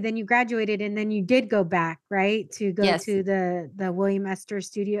about to say, then you graduated and then you did go back, right? To go Yes, to the William Esper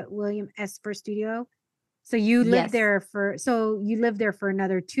studio. So you lived yes. there for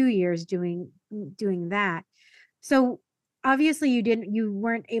another 2 years doing that. So obviously you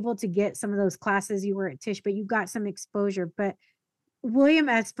weren't able to get some of those classes you were at Tisch, but you got some exposure. But William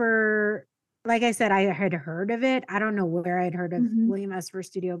Esper, like I said, I had heard of it. I don't know where I'd heard of Hmm. William Esper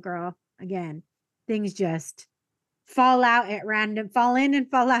Studio. Girl. Again, things just fall in and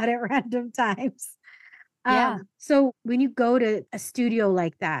fall out at random times. Yeah. So when you go to a studio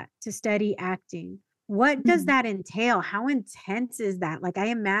like that to study acting, what does Mhm. that entail? How intense is that? Like I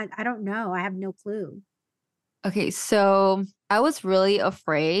don't know. I have no clue. Okay, so I was really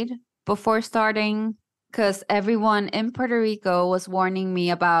afraid before starting because everyone in Puerto Rico was warning me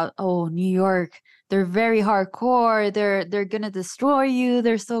about, oh, New York, they're very hardcore. They're gonna destroy you.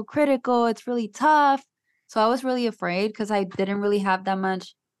 They're so critical. It's really tough. So I was really afraid because I didn't really have that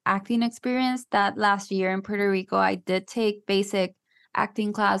much acting experience. That last year in Puerto Rico, I did take basic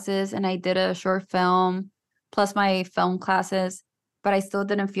acting classes and I did a short film plus my film classes, but I still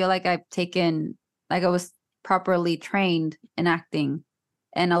didn't feel like I've taken like I was properly trained in acting.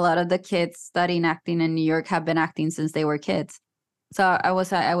 And a lot of the kids studying acting in New York have been acting since they were kids. So I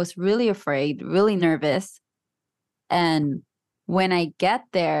was really afraid, really nervous. And when I get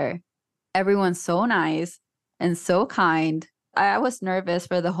there, everyone's so nice and so kind. I was nervous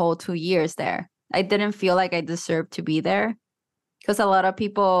for the whole 2 years there. I didn't feel like I deserved to be there because a lot of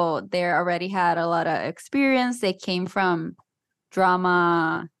people there already had a lot of experience. They came from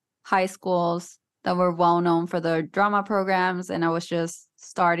drama high schools that were well known for their drama programs, and I was just Like the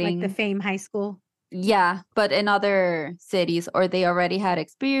starting. Fame High School. Yeah, but in other cities, or they already had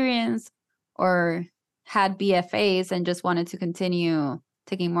experience or had BFAs and just wanted to continue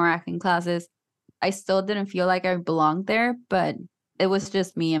taking more acting classes. I still didn't feel like I belonged there, but it was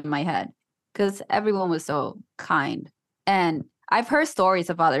just me in my head because everyone was so kind. And I've heard stories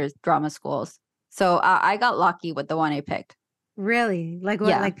of other drama schools. So I got lucky with the one I picked. Really? Like what?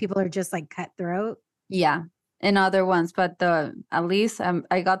 Yeah. Like people are just like cutthroat? Yeah, and other ones, but the at least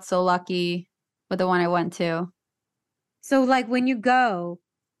I got so lucky with the one I went to. So like when you go,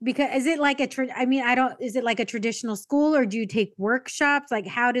 because is it like I mean, I don't, is it like a traditional school or do you take workshops? Like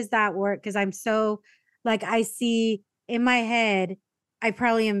how does that work? Because I'm so like I see in my head I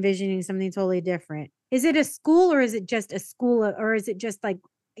probably am envisioning something totally different. Is it a school or is it just a school or is it just like,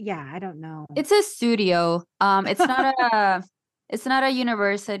 yeah, I don't know. It's a studio. It's not a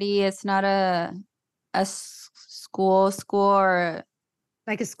university. It's not a school or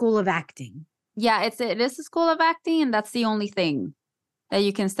Like a school of acting. yeah, it is a school of acting, and that's the only thing that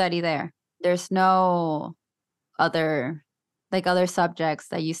you can study there. There's no other other subjects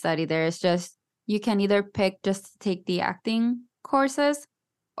that you study there. It's just you can either pick just to take the acting courses,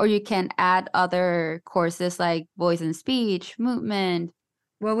 or you can add other courses like voice and speech, movement,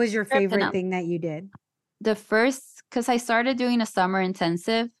 What was your script, and favorite thing that you did? the first, because I started doing a summer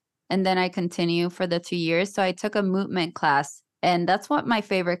intensive and then I continue for the 2 years. So I took a movement class, and that's what my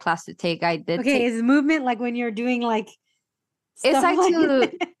favorite class to take. I did Okay, take is movement like when you're doing like it's stuff like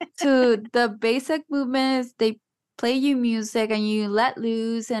like to the basic movements. They play you music and you let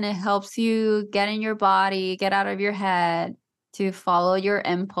loose, and it helps you get in your body, get out of your head, to follow your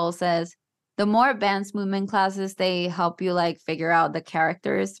impulses. The more advanced movement classes, they help you like figure out the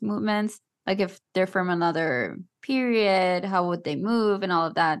characters' movements, like if they're from another period, how would they move and all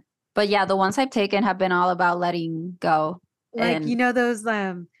of that. But yeah, the ones I've taken have been all about letting go. like And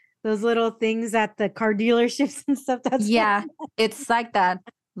those little things at the car dealerships and stuff. That's what yeah, it's like that.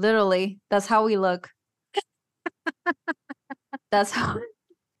 Literally, that's how we look. That's how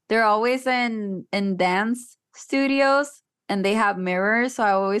they're always in dance studios, and they have mirrors, so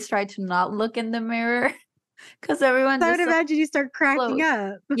I always try to not look in the mirror because everyone I would just so imagine you start cracking close.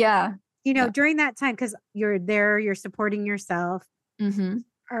 up. Yeah. Yeah. During that time, because you're there, you're supporting yourself Mhm.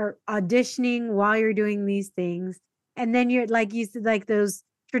 or auditioning while you're doing these things. And then you're like you said, like those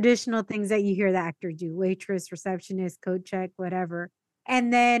traditional things that you hear the actors do, waitress, receptionist, coat check, whatever.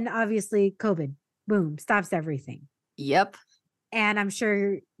 And then obviously COVID, boom, stops everything. Yep. And I'm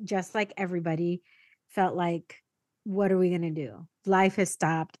sure just like everybody felt like, what are we going to do? Life has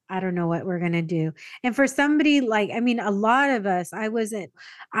stopped. I don't know what we're going to do. And for somebody like, I mean, a lot of us, I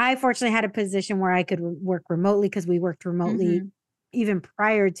fortunately had a position where I could work remotely because we worked remotely Mhm. even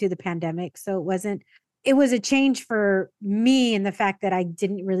prior to the pandemic. So it was a change for me in the fact that I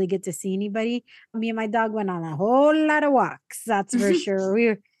didn't really get to see anybody. Me and my dog went on a whole lot of walks. That's for sure.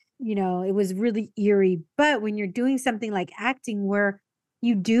 It was really eerie. But when you're doing something like acting where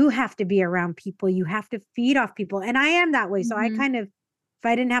you do have to be around people, you have to feed off people. And I am that way. So I Mhm. kind of, if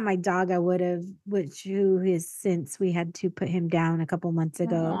I didn't have my dog, I would have, which who is since we had to put him down a couple months Oh,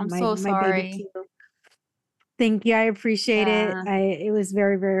 ago. I'm My so my baby sorry. Q. Thank you. I appreciate it. Yeah, It was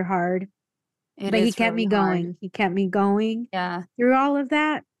very, very hard. it But he is kept really me hard. going. He kept me going Yeah. through all of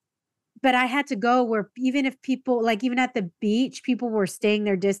that. But I had to go where even if people like even at the beach, people were staying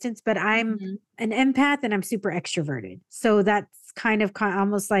their distance, but I'm Mhm. an empath and I'm super extroverted. So that's kind of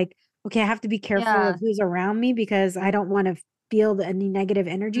almost like, okay, I have to be careful Yeah. of who's around me because I don't want to feel any negative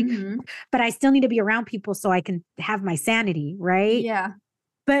energy, Mhm. but I still need to be around people so I can have my sanity, right? Yeah.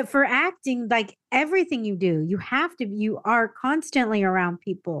 But for acting, like everything you do, you are constantly around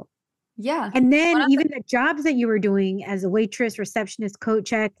people. Yeah. And then One of the even the jobs that you were doing as a waitress, receptionist, coat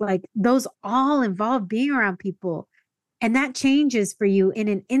check, like those all involve being around people. And that changes for you in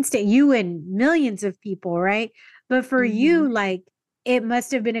an instant, you and millions of people, right? But for you, Mhm. like it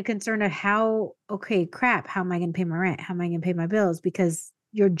must have been a concern of okay, crap, how am I going to pay my rent? How am I going to pay my bills? Because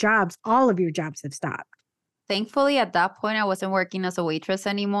all of your jobs have stopped. Thankfully, at that point, I wasn't working as a waitress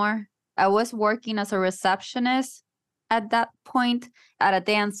anymore. I was working as a receptionist at that point at a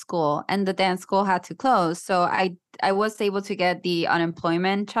dance school, and the dance school had to close. So I was able to get the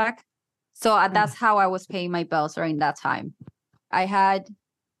unemployment check. So Oh, that's how I was paying my bills during that time. I had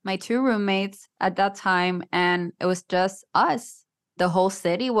my two roommates at that time, and it was just us. The whole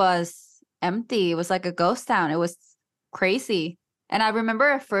city was empty. It was like a ghost town. It was crazy. And I remember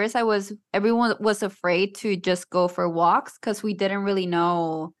at first everyone was afraid to just go for walks because we didn't really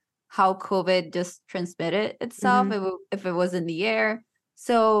know how COVID just transmitted itself mhm. if it was in the air.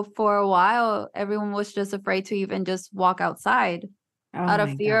 So for a while, everyone was just afraid to even just walk outside Oh out of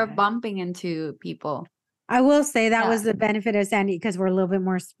my fear of God. bumping into people. I will say that Yeah. was the benefit of Sandy because we're a little bit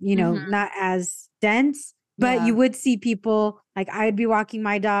more, Hmm. not as dense, but Yeah. you would see people like I'd be walking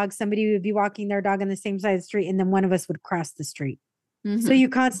my dog, somebody would be walking their dog on the same side of the street, and then one of us would cross the street. So Hmm. you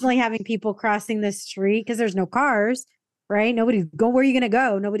constantly having people crossing the street because there's no cars, right? Nobody's go where are you gonna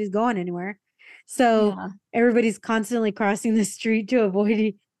go? Nobody's going anywhere. So Yeah. everybody's constantly crossing the street to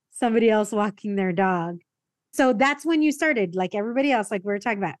avoid somebody else walking their dog. So that's when you started, like everybody else, like we were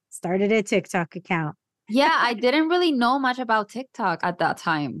talking about, started a TikTok account. Yeah, I didn't really know much about TikTok at that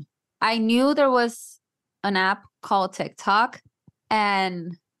time. I knew there was an app called TikTok,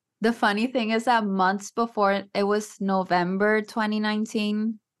 and The funny thing is that months before, it was November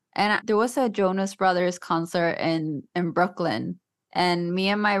 2019, and there was a Jonas Brothers concert in Brooklyn. And me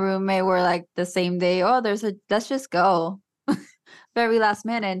and my roommate were like the same day, oh, let's just go. Very last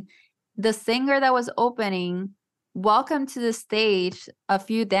minute. The singer that was opening welcomed to the stage a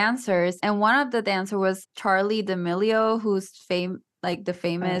few dancers, and one of the dancers was Charlie D'Amelio, who's like the Oh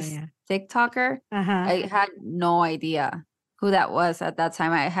famous yeah. TikToker. Uh-huh. I had no idea who that was at that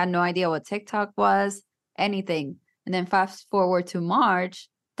time. I had no idea what TikTok was, anything. And then fast forward to March,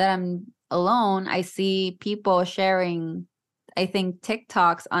 that I'm alone, I see people sharing, I think,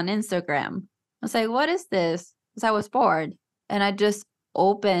 TikToks on Instagram. I was like, what is this? Because I was bored. And I just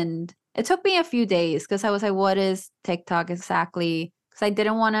opened. It took me a few days because I was like, what is TikTok exactly? Because I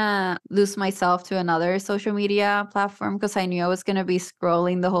didn't want to lose myself to another social media platform because I knew I was going to be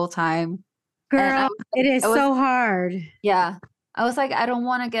scrolling the whole time. And Girl, it I is was so hard. yeah. I was like, I don't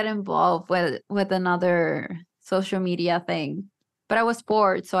want to get involved with another social media thing. But I was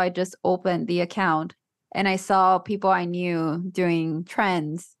bored, so I just opened the account and I saw people I knew doing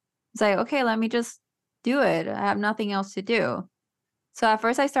trends. It's like, okay, let me just do it. I have nothing else to do. So at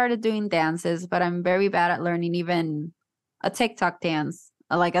first I started doing dances, but I'm very bad at learning even a TikTok dance,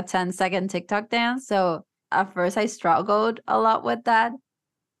 like a 10-second TikTok dance. So at first I struggled a lot with that.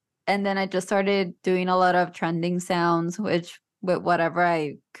 And then I just started doing a lot of trending sounds, which with whatever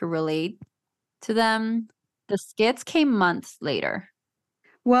I could relate to them. The skits came months later.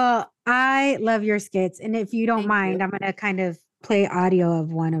 Well, I love your skits, and if you don't Thank mind, you. I'm gonna kind of play audio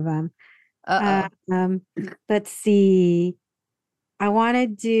of one of them. Uh-oh. Um, let's see. I want to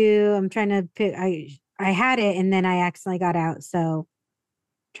do. I'm trying to pick. I had it, and then I accidentally got out. So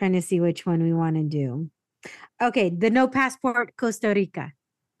trying to see which one we want to do. Okay, the no passport Costa Rica.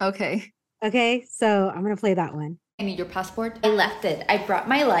 Okay. Okay, so I'm gonna play that one. I need your passport. I left it. I brought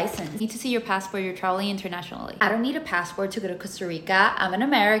my license. Need to see your passport. You're traveling internationally. I don't need a passport to go to Costa Rica. I'm an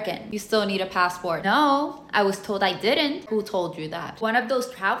American. You still need a passport. No, I was told I didn't. Who told you that? One of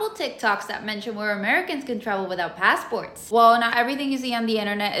those travel TikToks that mention where Americans can travel without passports. Well, not everything you see on the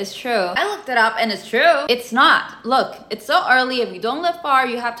internet is true. I looked it up and it's true. It's not. Look, it's so early. If you don't live far,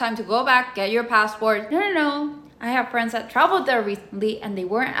 you have time to go back, get your passport. No. I have friends that traveled there recently and they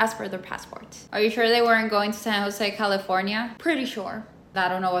weren't asked for their passports. Are you sure they weren't going to San Jose, California? Pretty sure. I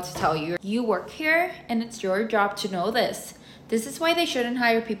don't know what to tell you. You work here and it's your job to know this. This is why they shouldn't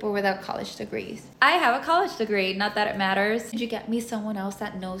hire people without college degrees. I have a college degree, not that it matters. Did you get me someone else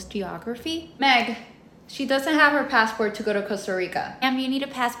that knows geography? Meg, she doesn't have her passport to go to Costa Rica. Ma'am, you need a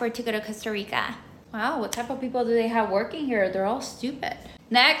passport to go to Costa Rica. Wow, what type of people do they have working here? They're all stupid.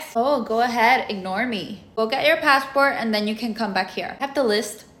 Next. Oh, go ahead, ignore me. Go get your passport and then you can come back here. I have the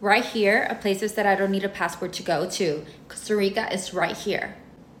list right here of places that I don't need a passport to go to. Costa Rica is right here.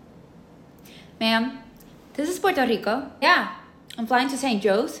 Ma'am, this is Puerto Rico. Yeah, I'm flying to St.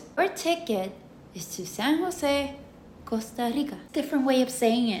 Joe's. Your ticket is to San Jose, Costa Rica. Different way of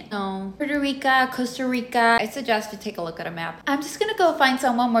saying it. No. Puerto Rica, Costa Rica. I suggest you take a look at a map. I'm just gonna go find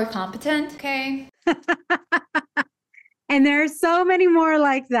someone more competent, okay? And there are so many more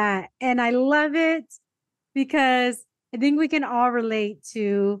like that. And I love it because I think we can all relate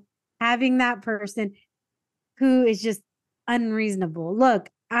to having that person who is just unreasonable. Look,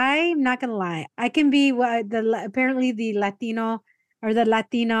 I'm not gonna lie. I can be what apparently the Latino or the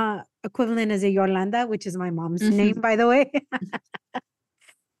Latina equivalent is a Yolanda, which is my mom's name, by the way.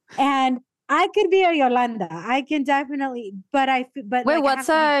 And I could be a Yolanda. I can definitely, but Wait, like I what's have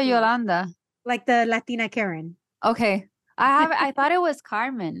to be a pushed. Yolanda? Like the Latina Karen. Okay. I thought it was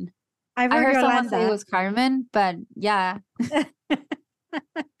Carmen. I've I heard heard someone say it Yolanda. was Carmen, but yeah.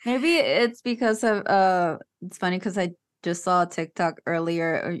 Maybe it's because of it's funny because I just saw a TikTok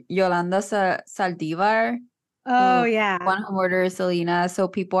earlier. Yolanda Saldivar, Oh who yeah. one who murdered Selena. So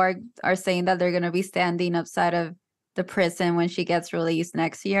people are saying that they're gonna be standing outside of the prison when she gets released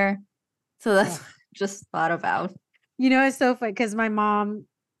next year. So that's Oh. just thought about. You know, it's so funny because my mom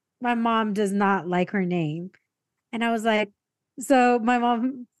does not like her name. And I was like, so my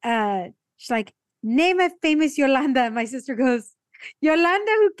mom, she's like, name a famous Yolanda. And my sister goes,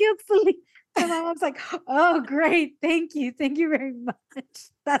 Yolanda who killed Selena. And my mom's like, oh, great. Thank you. Thank you very much.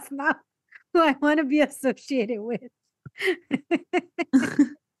 That's not who I want to be associated with.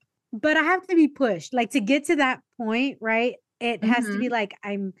 But I have to be pushed. Like to get to that point, right? It has to be Hmm. like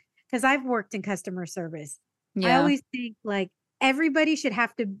because I've worked in customer service. I Yeah. always think like everybody should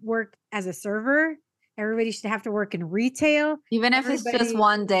have to work as a server. Everybody should have to work in retail. Even if it's just Everybody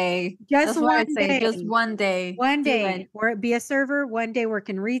one day. just That's what I one say. Just day, one day. one Do it. day, or be a server, one day work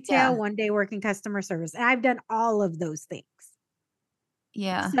in retail, Yeah. one day work in customer service. And I've done all of those things.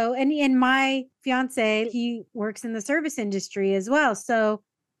 Yeah. So, and my fiance, he works in the service industry as well. So,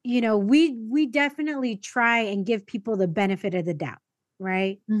 we definitely try and give people the benefit of the doubt,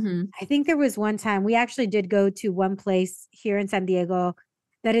 right? Mm-hmm. I think there was one time we actually did go to one place here in San Diego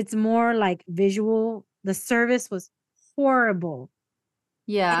that it's more like visual. The service was horrible.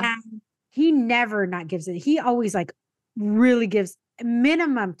 Yeah. And he never not gives it. He always like really gives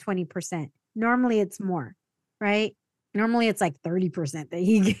minimum 20%. Normally it's more, right? Normally it's like 30% that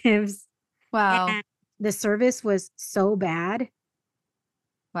he gives. Wow. And the service was so bad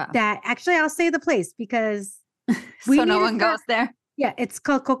Wow. that actually I'll say the place because we So no need to one start. goes there. Yeah, it's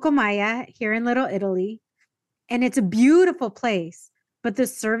called Cocomaya here in Little Italy. And it's a beautiful place. But the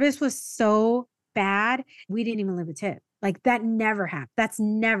service was so bad, we didn't even leave a tip. Like that never happened. That's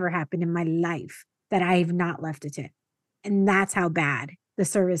never happened in my life that I've not left a tip. And that's how bad the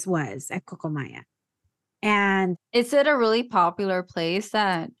service was at Cocomaya. And Is it a really popular place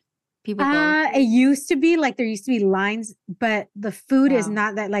that people go it to? used to be like there used to be lines, but the food is Wow.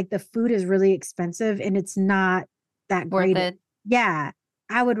 not that, like the food is really expensive and it's not that Worth great. it. Yeah.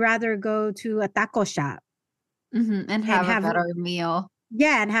 I would rather go to a taco shop Mm-hmm. And and have a have better meal.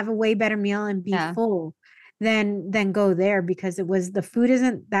 yeah, and have a way better meal and be Yeah. full than go there because the food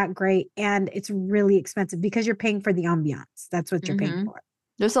isn't that great and it's really expensive because you're paying for the ambiance. That's what you're paying Mm-hmm. for.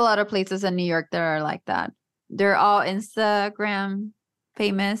 There's a lot of places in New York that are like that. They're all Instagram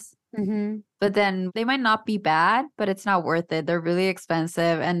famous, Mhm. but then they might not be bad, but it's not worth it. They're really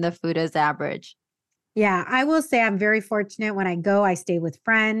expensive and the food is average. Yeah, I will say I'm very fortunate when I go, I stay with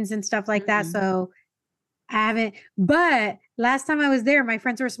friends and stuff like that. Mm-hmm. So I haven't, but last time I was there, my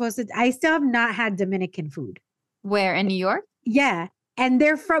friends were supposed to, I still have not had Dominican food. Where in New York? Yeah. And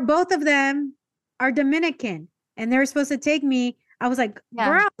they're from both of them are Dominican and they're supposed to take me. I was like, Yeah.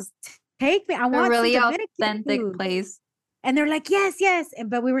 girls, take me. I A want some really Dominican authentic food. place. And they're like, yes, yes.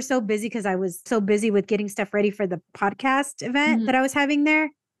 But we were so busy because I was so busy with getting stuff ready for the podcast event Mm-hmm. that I was having there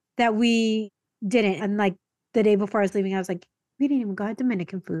that we didn't. And like the day before I was leaving, I was like, we didn't even go to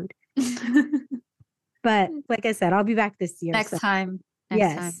Dominican food. But like I said, I'll be back this year. Next So time.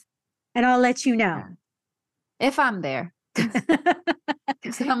 Next time. yes. And I'll let you know. Yeah. If I'm there.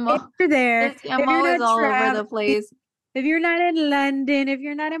 Because If you're there, I'm if you're always not all over traveling, the place. if you're not in London, if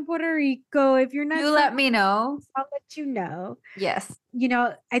you're not in Puerto Rico, if you're not You let me know. I'll let you know. Yes.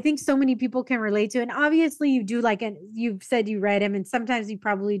 I think so many people can relate to, and obviously you do like, and you've said you read him, and sometimes you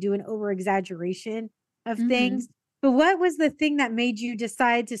probably do an over exaggeration of Mm-hmm. things. But what was the thing that made you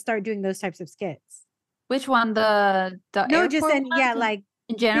decide to start doing those types of skits? Which one? The No, just airport yeah, ones like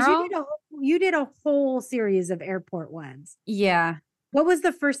in because general? you did a whole series of airport ones. Yeah. What was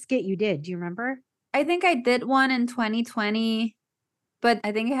the first skit you did? Do you remember? I think I did one in 2020, but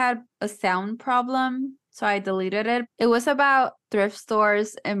I think it had a sound problem. So I deleted it. It was about thrift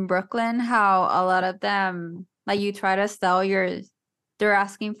stores in Brooklyn, how a lot of them, like you try to sell they're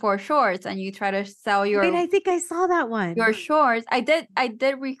asking for shorts and you try to sell Wait, I think I saw that one. your shorts. I did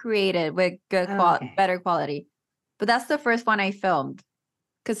recreate it with good Okay. better quality. But that's the first one I filmed.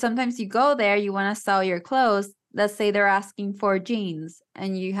 Because sometimes you go there, you want to sell your clothes. Let's say they're asking for jeans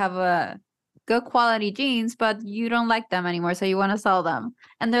and you have a good quality jeans, but you don't like them anymore. So you want to sell them.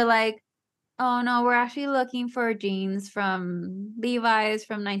 And they're like, oh no, we're actually looking for jeans from Levi's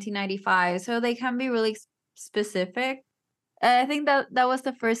from 1995. So they can be really specific. I think that was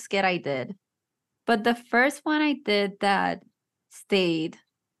the first skit I did. But the first one I did that stayed.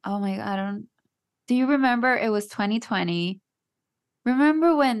 Oh my God, do you remember it was 2020?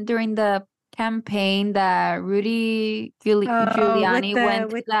 Remember when during the campaign that Rudy Oh, Giuliani went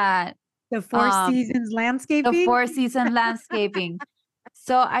to with that the Four Seasons the landscaping. Four Season landscaping.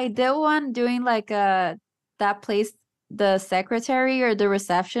 So I did one doing like that place, the secretary or the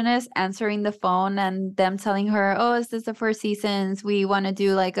receptionist answering the phone and them telling her, oh, is this the Four Seasons? We want to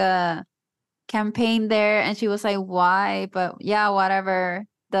do like a campaign there. And she was like, why? But yeah, whatever.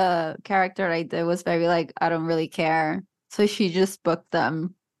 The character I did was very like, I don't really care. So she just booked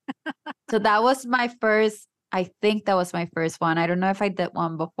them. So that was my first, I think that was my first one. I don't know if I did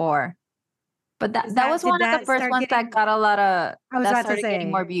one before. But that was Did one of the that first start ones getting? that got I was that about to started getting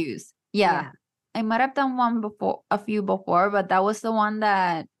say. more views. Yeah. Yeah. I might have done one before, a few before, but that was the one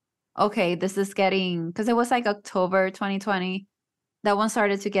that, okay, this is getting, because it was like October 2020. That one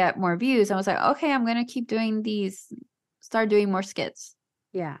started to get more views. I was like, okay, I'm going to keep doing these, start doing more skits.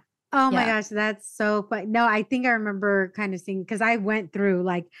 Yeah. Oh my Yeah. gosh, that's so funny. No, I think I remember kind of seeing because I went through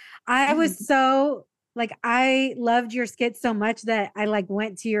like I was Mhm. so like I loved your skit so much that I like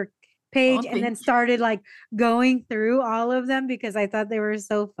went to your Oh, page and then started like going through all of them because I thought they were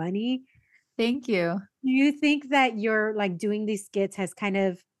so funny. Thank you. Do you think that you're like doing these skits has kind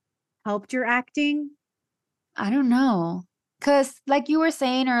of helped your acting? I don't know. Because, like you were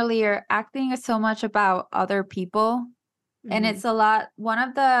saying earlier, acting is so much about other people. And Mhm. it's a lot. One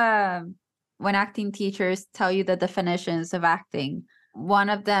of the, when acting teachers tell you the definitions of acting, one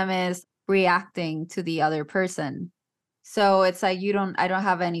of them is reacting to the other person. So it's like I don't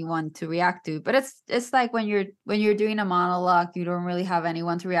have anyone to react to. But it's like when you're doing a monologue, you don't really have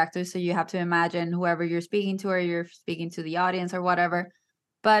anyone to react to. So you have to imagine whoever you're speaking to, or you're speaking to the audience or whatever.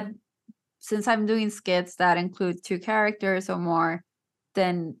 But since I'm doing skits that include two characters or more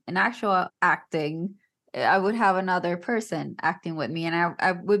than an actual acting, I would have another person acting with me, and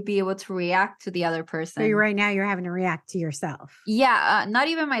I would be able to react to the other So you're person. right now you're having to react to yourself. Yeah, not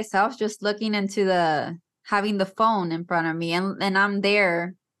even myself, just looking into having the phone in front of me, and I'm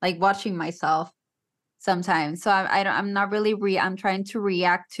there like watching myself sometimes. So I'm not really I'm trying to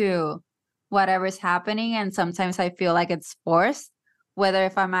react to whatever's happening, and sometimes I feel like it's forced. Whether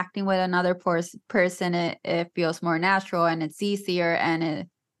if I'm acting with another person, it feels more natural and it's easier, and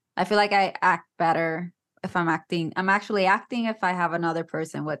I feel like I act better if I'm acting. I'm actually acting if I have another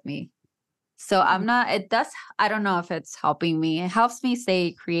person with me. So I'm not, it does, I don't know if it's helping me. It helps me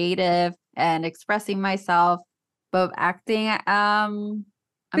stay creative and expressing myself, but acting, I'm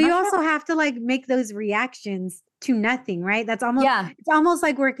But you not sure. also have to like make those reactions to nothing, right? That's almost Yeah. it's almost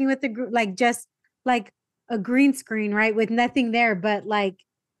like working with the group, like just like a green screen, right? With nothing there, but like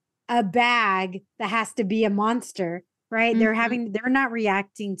a bag that has to be a monster, right? Mhm. They're not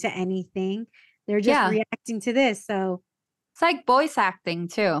reacting to anything. They're just Yeah. reacting to this. So It's like voice acting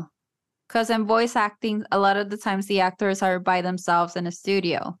too. Because in voice acting, a lot of the times the actors are by themselves in a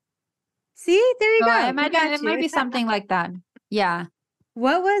studio. see, there you So I go. We imagine got it might you. be something like that. Yeah.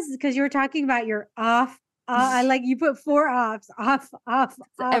 What was because you were talking about your off, I like you put four offs, It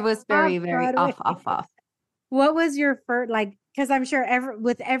was off very, very Broadway. off. What was your first like? Because I'm sure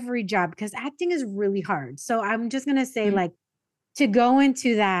with every job, because acting is really hard. So I'm just gonna say, Mm. like, to go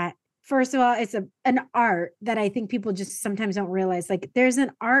into that. First of all, it's an art that I think people just sometimes don't realize. Like, there's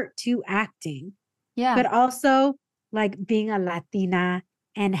an art to acting, Yeah. but also like being a Latina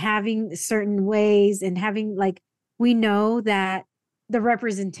and having certain ways and having like we know that the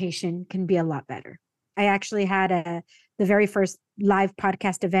representation can be a lot better. I actually had the very first live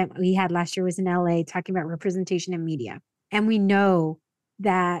podcast event we had last year was in LA talking about representation in media. And we know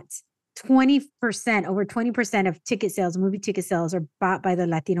that 20%, over 20% of ticket sales, movie ticket sales are bought by the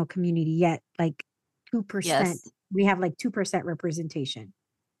Latino community, yet like 2%, Yes. we have like 2% representation.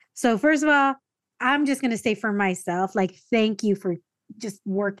 So first of all, I'm just going to say for myself, like, thank you for just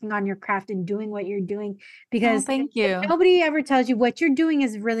working on your craft and doing what you're doing Oh, because thank you. nobody ever tells you what you're doing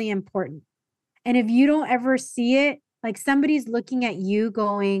is really important. And if you don't ever see it, like somebody's looking at you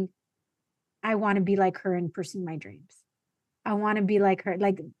going, I want to be like her and pursue my dreams. I want to be like her.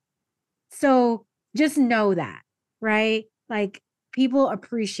 Like, so just know that, right? Like people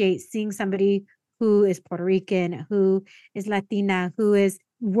appreciate seeing somebody who is Puerto Rican, who is Latina, who is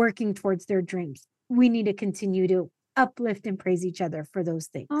working towards their dreams. We need to continue to uplift and praise each other for those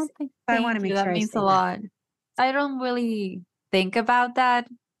things. Oh, I want to thank you. make That sure I means a say that. lot. I don't really think about that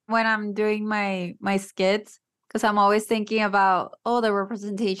when I'm doing my skits, because I'm always thinking about, oh, the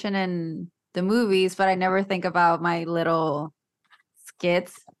representation in the movies, but I never think about my little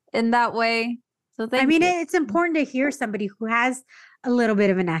skits in that way. So I thank mean, you. it's important to hear somebody who has a little bit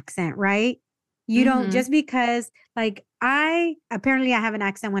of an accent, right? You don't Mm-hmm. just because like I apparently I have an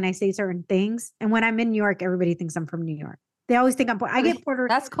accent when I say certain things. And when I'm in New York, everybody thinks I'm from New York. They always think I get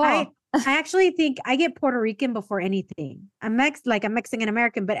That's I cool. I actually think I get Puerto Rican before anything. I'm Mexican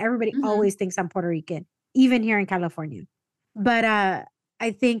American, but everybody Mm-hmm. always thinks I'm Puerto Rican, even here in California. But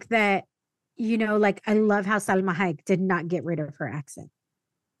I think that, like I love how Salma Hayek did not get rid of her accent.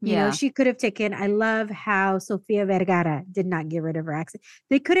 Yeah. She could have taken, I love how Sofia Vergara did not get rid of her accent.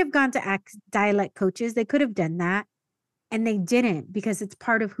 They could have gone to dialect coaches. They could have done that. And they didn't because it's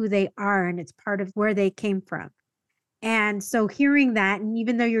part of who they are and it's part of where they came from. And so hearing that, and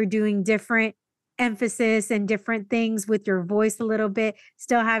even though you're doing different emphasis and different things with your voice a little bit,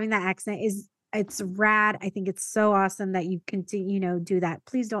 still having that accent it's rad. I think it's so awesome that you continue, do that.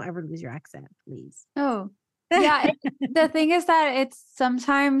 Please don't ever lose your accent, please. Oh, yeah. The thing is that it's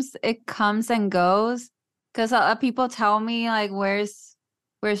sometimes it comes and goes because people tell me like, where's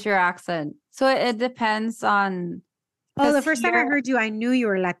your accent? So it depends on Oh, because the first time I here. heard you, I knew you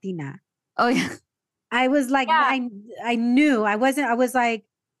were Latina. Oh yeah, I was like, yeah. I knew I wasn't, I was like,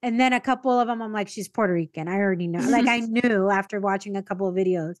 and then a couple of them, I'm like, she's Puerto Rican. I already know. Like I knew after watching a couple of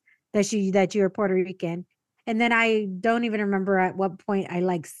videos that you're Puerto Rican. And then I don't even remember at what point I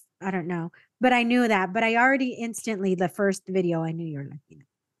like I don't know. But I knew that. But I already instantly, the first video, I knew you were Latina.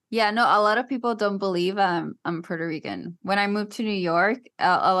 Yeah, no, a lot of people don't believe I'm Puerto Rican. When I moved to New York,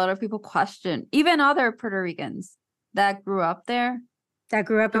 a lot of people question, even other Puerto Ricans that grew up there. That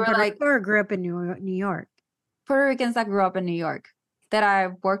grew up They in were Puerto like Rico or grew up in New York? Puerto Ricans that grew up in New York that I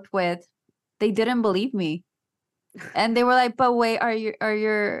worked with, they didn't believe me. And they were like, "But wait, are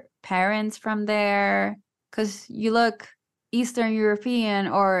your parents from there? Because you look Eastern European."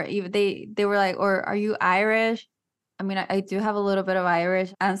 Or even they were like, "Or are you Irish?" I mean, I do have a little bit of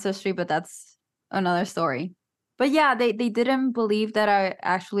Irish ancestry, but that's another story. But yeah, they didn't believe that I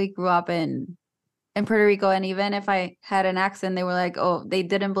actually grew up in Puerto Rico. And even if I had an accent, they were like, "Oh," they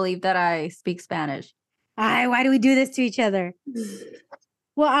didn't believe that I speak Spanish. Why do we do this to each other?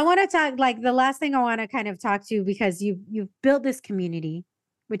 Well, I want to talk, like, the last thing I want to kind of talk to, because you've built this community,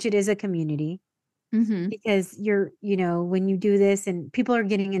 which it is a community, Mm-hmm. because when you do this and people are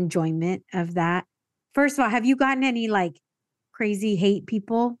getting enjoyment of that. First of all, have you gotten any like crazy hate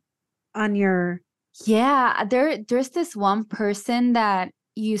people on your? Yeah, there's this one person that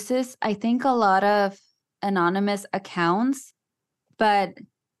uses, I think, a lot of anonymous accounts, but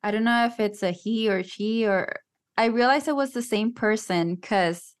I don't know if it's a he or she, or I realized it was the same person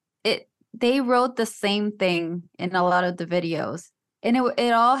because they wrote the same thing in a lot of the videos. And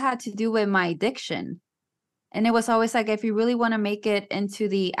it all had to do with my addiction. And it was always like, if you really want to make it into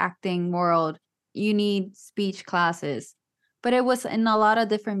the acting world, you need speech classes. But it was in a lot of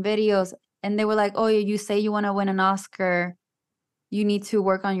different videos. And they were like, "Oh, you say you want to win an Oscar, you need to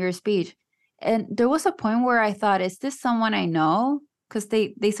work on your speech." And there was a point where I thought, is this someone I know? Because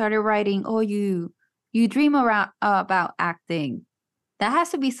they started writing, "Oh, you dream around about acting." That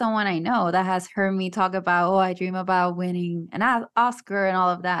has to be someone I know that has heard me talk about, "Oh, I dream about winning an Oscar," and all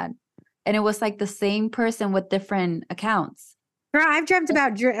of that. And it was like the same person with different accounts. Girl, I've dreamt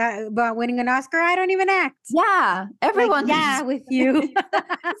about winning an Oscar. I don't even act. Yeah, Like, everyone. yeah, with you.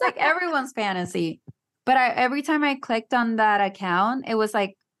 It's like everyone's fantasy. But every time I clicked on that account, it was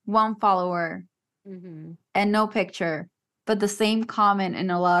like one follower Mhm. and no picture, but the same comment in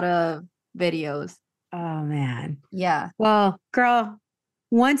a lot of videos. Oh man. Yeah, Well, girl,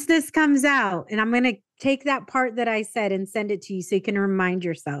 once this comes out, and I'm going to take that part that I said and send it to you so you can remind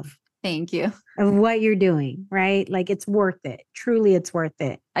yourself thank you. of what you're doing, right? Like, it's worth it. Truly, it's worth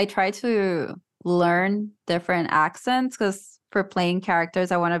it. I try to learn different accents because for playing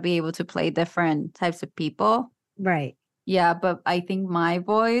characters, I want to be able to play different types of people. Right. Yeah, but I think my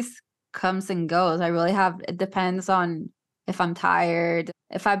voice comes and goes. It depends on if I'm tired.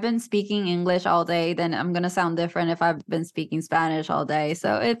 If I've been speaking English all day, then I'm going to sound different if I've been speaking Spanish all day.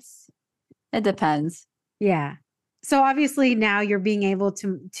 So it depends. Yeah. So obviously now you're being able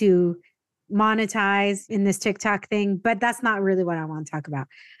to monetize in this TikTok thing, but that's not really what I want to talk about.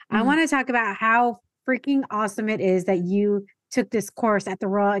 I Mhm. want to talk about how freaking awesome it is that you took this course at the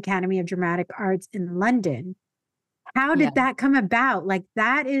Royal Academy of Dramatic Arts in London. How Yeah. did that come about? Like,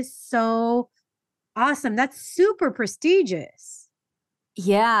 that is so awesome. That's super prestigious.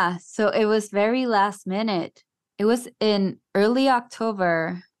 Yeah. So it was very last minute. It was in early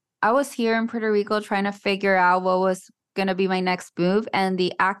October. I was here in Puerto Rico trying to figure out what was going to be my next move, and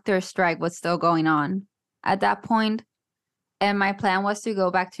the actor strike was still going on at that point. And my plan was to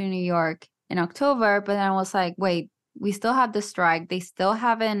go back to New York in October, but then I was like, wait, we still have the strike. They still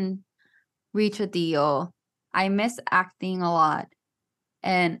haven't reached a deal. I miss acting a lot.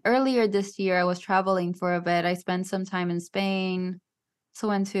 And earlier this year, I was traveling for a bit. I spent some time in Spain, so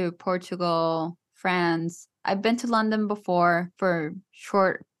went to Portugal, France. I've been to London before for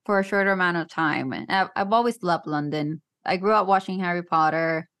a shorter amount of time. And I've always loved London. I grew up watching Harry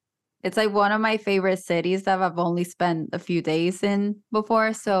Potter. It's like one of my favorite cities that I've only spent a few days in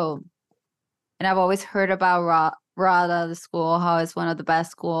before. So, and I've always heard about RADA, the school, how it's one of the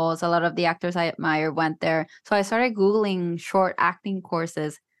best schools. A lot of the actors I admire went there. So I started Googling short acting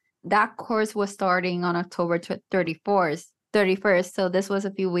courses. That course was starting on October 31st. So this was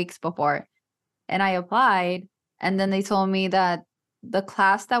a few weeks before. And I applied. And then they told me that the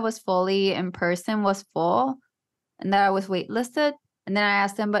class that was fully in person was full and that I was waitlisted. And then I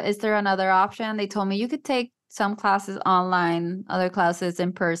asked them, but is there another option? They told me you could take some classes online, other classes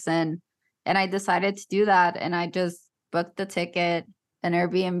in person. And I decided to do that. And I just booked the ticket, an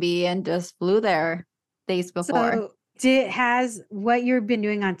Airbnb, and just flew there days before. So has what you've been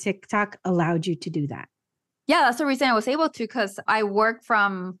doing on TikTok allowed you to do that? Yeah, that's the reason I was able to, because I work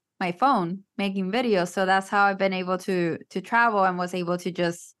from my phone making videos. So that's how I've been able to travel and was able to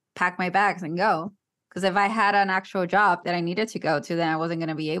just pack my bags and go. Because if I had an actual job that I needed to go to, then I wasn't going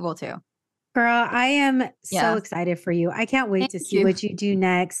to be able to. Girl, I am so Yeah. excited for you. I can't wait to Thank see you. what you do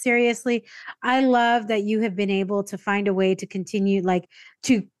next. Seriously, I love that you have been able to find a way to continue, like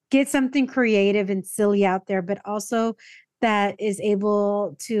to get something creative and silly out there, but also that is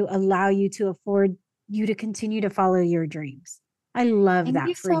able to allow you to afford you to continue to follow your dreams. I love Thank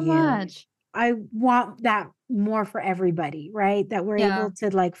you that for so you. much. I want that more for everybody, right? That we're Yeah. able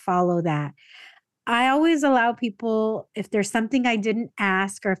to like follow that. I always allow people, if there's something I didn't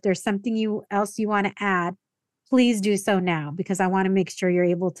ask or if there's something else you want to add, please do so now because I want to make sure you're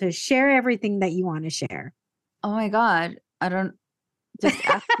able to share everything that you want to share. Oh my God. I don't just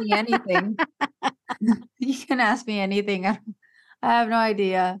ask me anything. You can ask me anything. I have no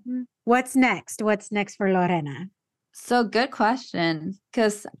idea. What's next? What's next for Lorena? So good question,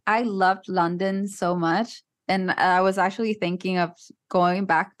 because I loved London so much. And I was actually thinking of going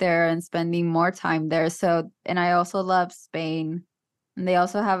back there and spending more time there. So, and I also love Spain, and they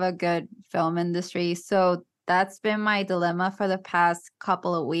also have a good film industry. So that's been my dilemma for the past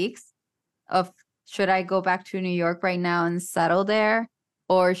couple of weeks of should I go back to New York right now and settle there,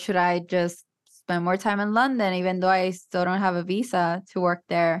 or should I just spend more time in London, even though I still don't have a visa to work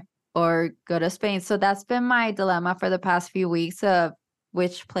there, or go to Spain? So that's been my dilemma for the past few weeks of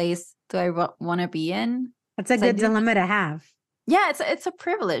which place do I want to be in. That's a So I good do, dilemma to have. yeah, it's a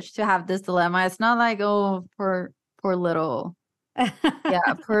privilege to have this dilemma. It's not like, oh, poor little, yeah,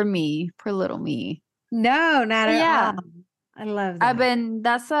 poor little me. No, not But at yeah, all. I love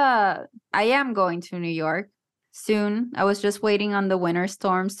that. I am going to New York soon. I was just waiting on the winter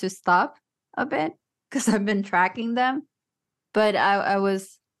storms to stop a bit because I've been tracking them. But I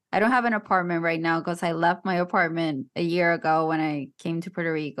don't have an apartment right now because I left my apartment a year ago when I came to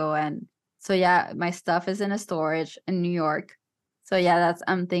Puerto Rico. And so, yeah, my stuff is in a storage in New York. So, yeah,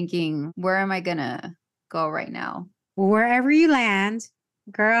 I'm thinking, where am I gonna go right now? Wherever you land,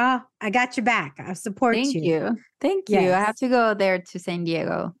 girl, I got your back. I support Thank you. you. Thank you. I have Yes. to go there to San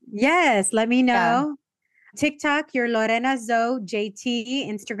Diego. Yes. Let me Yeah. know. TikTok, your Lorena Zoe JT.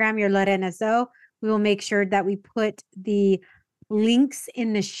 Instagram, your Lorena Zoe. We will make sure that we put the links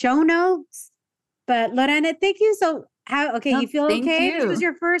in the show notes. But Lorena, thank you. Okay, No, you feel thank okay? This was you.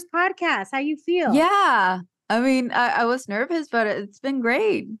 your first podcast. How you feel? Yeah. I mean, I was nervous, but it's been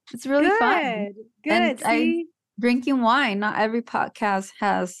great. It's really fun. Good. And Good. See? drinking wine. Not every podcast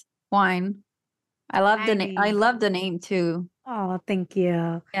has wine. I I mean, love the name too. oh, thank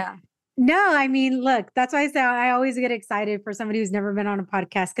you. Yeah. No, I mean, look, that's why I say I always get excited for somebody who's never been on a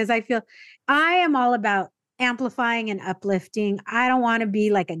podcast because I feel I am all about amplifying and uplifting. I don't want to be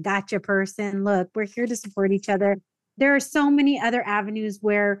like a gotcha person. Look, we're here to support each other. There are so many other avenues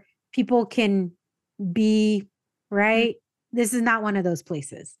where people can be, Mm, right? This is not one of those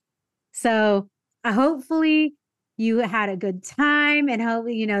places. So hopefully you had a good time and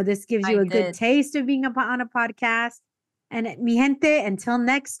hopefully, this gives I you a good did. taste of being on a podcast. And mi gente, until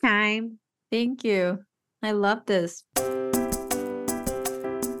next time. Thank you. I love this.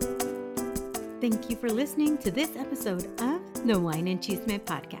 Thank you for listening to this episode of the Wine and Chisme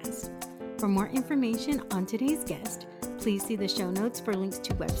podcast. For more information on today's guest, please see the show notes for links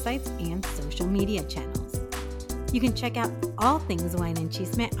to websites and social media channels. You can check out all things Wine and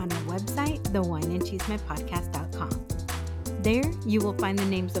Chisme on our website, thewineandchismepodcast.com. There, you will find the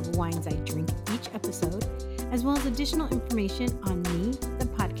names of wines I drink each episode, as well as additional information on me, the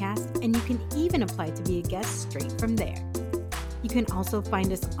podcast, and you can even apply to be a guest straight from there. You can also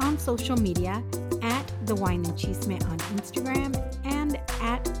find us on social media at The Wine and Chisme on Instagram and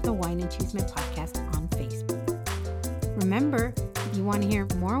at The Wine and Chisme Podcast on Facebook. Remember, if you want to hear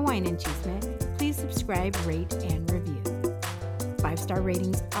more Wine and Chisme, please subscribe, rate, and review. 5-star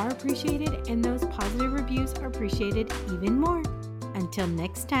ratings are appreciated, and those positive reviews are appreciated even more. Until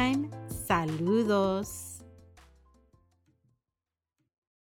next time, saludos.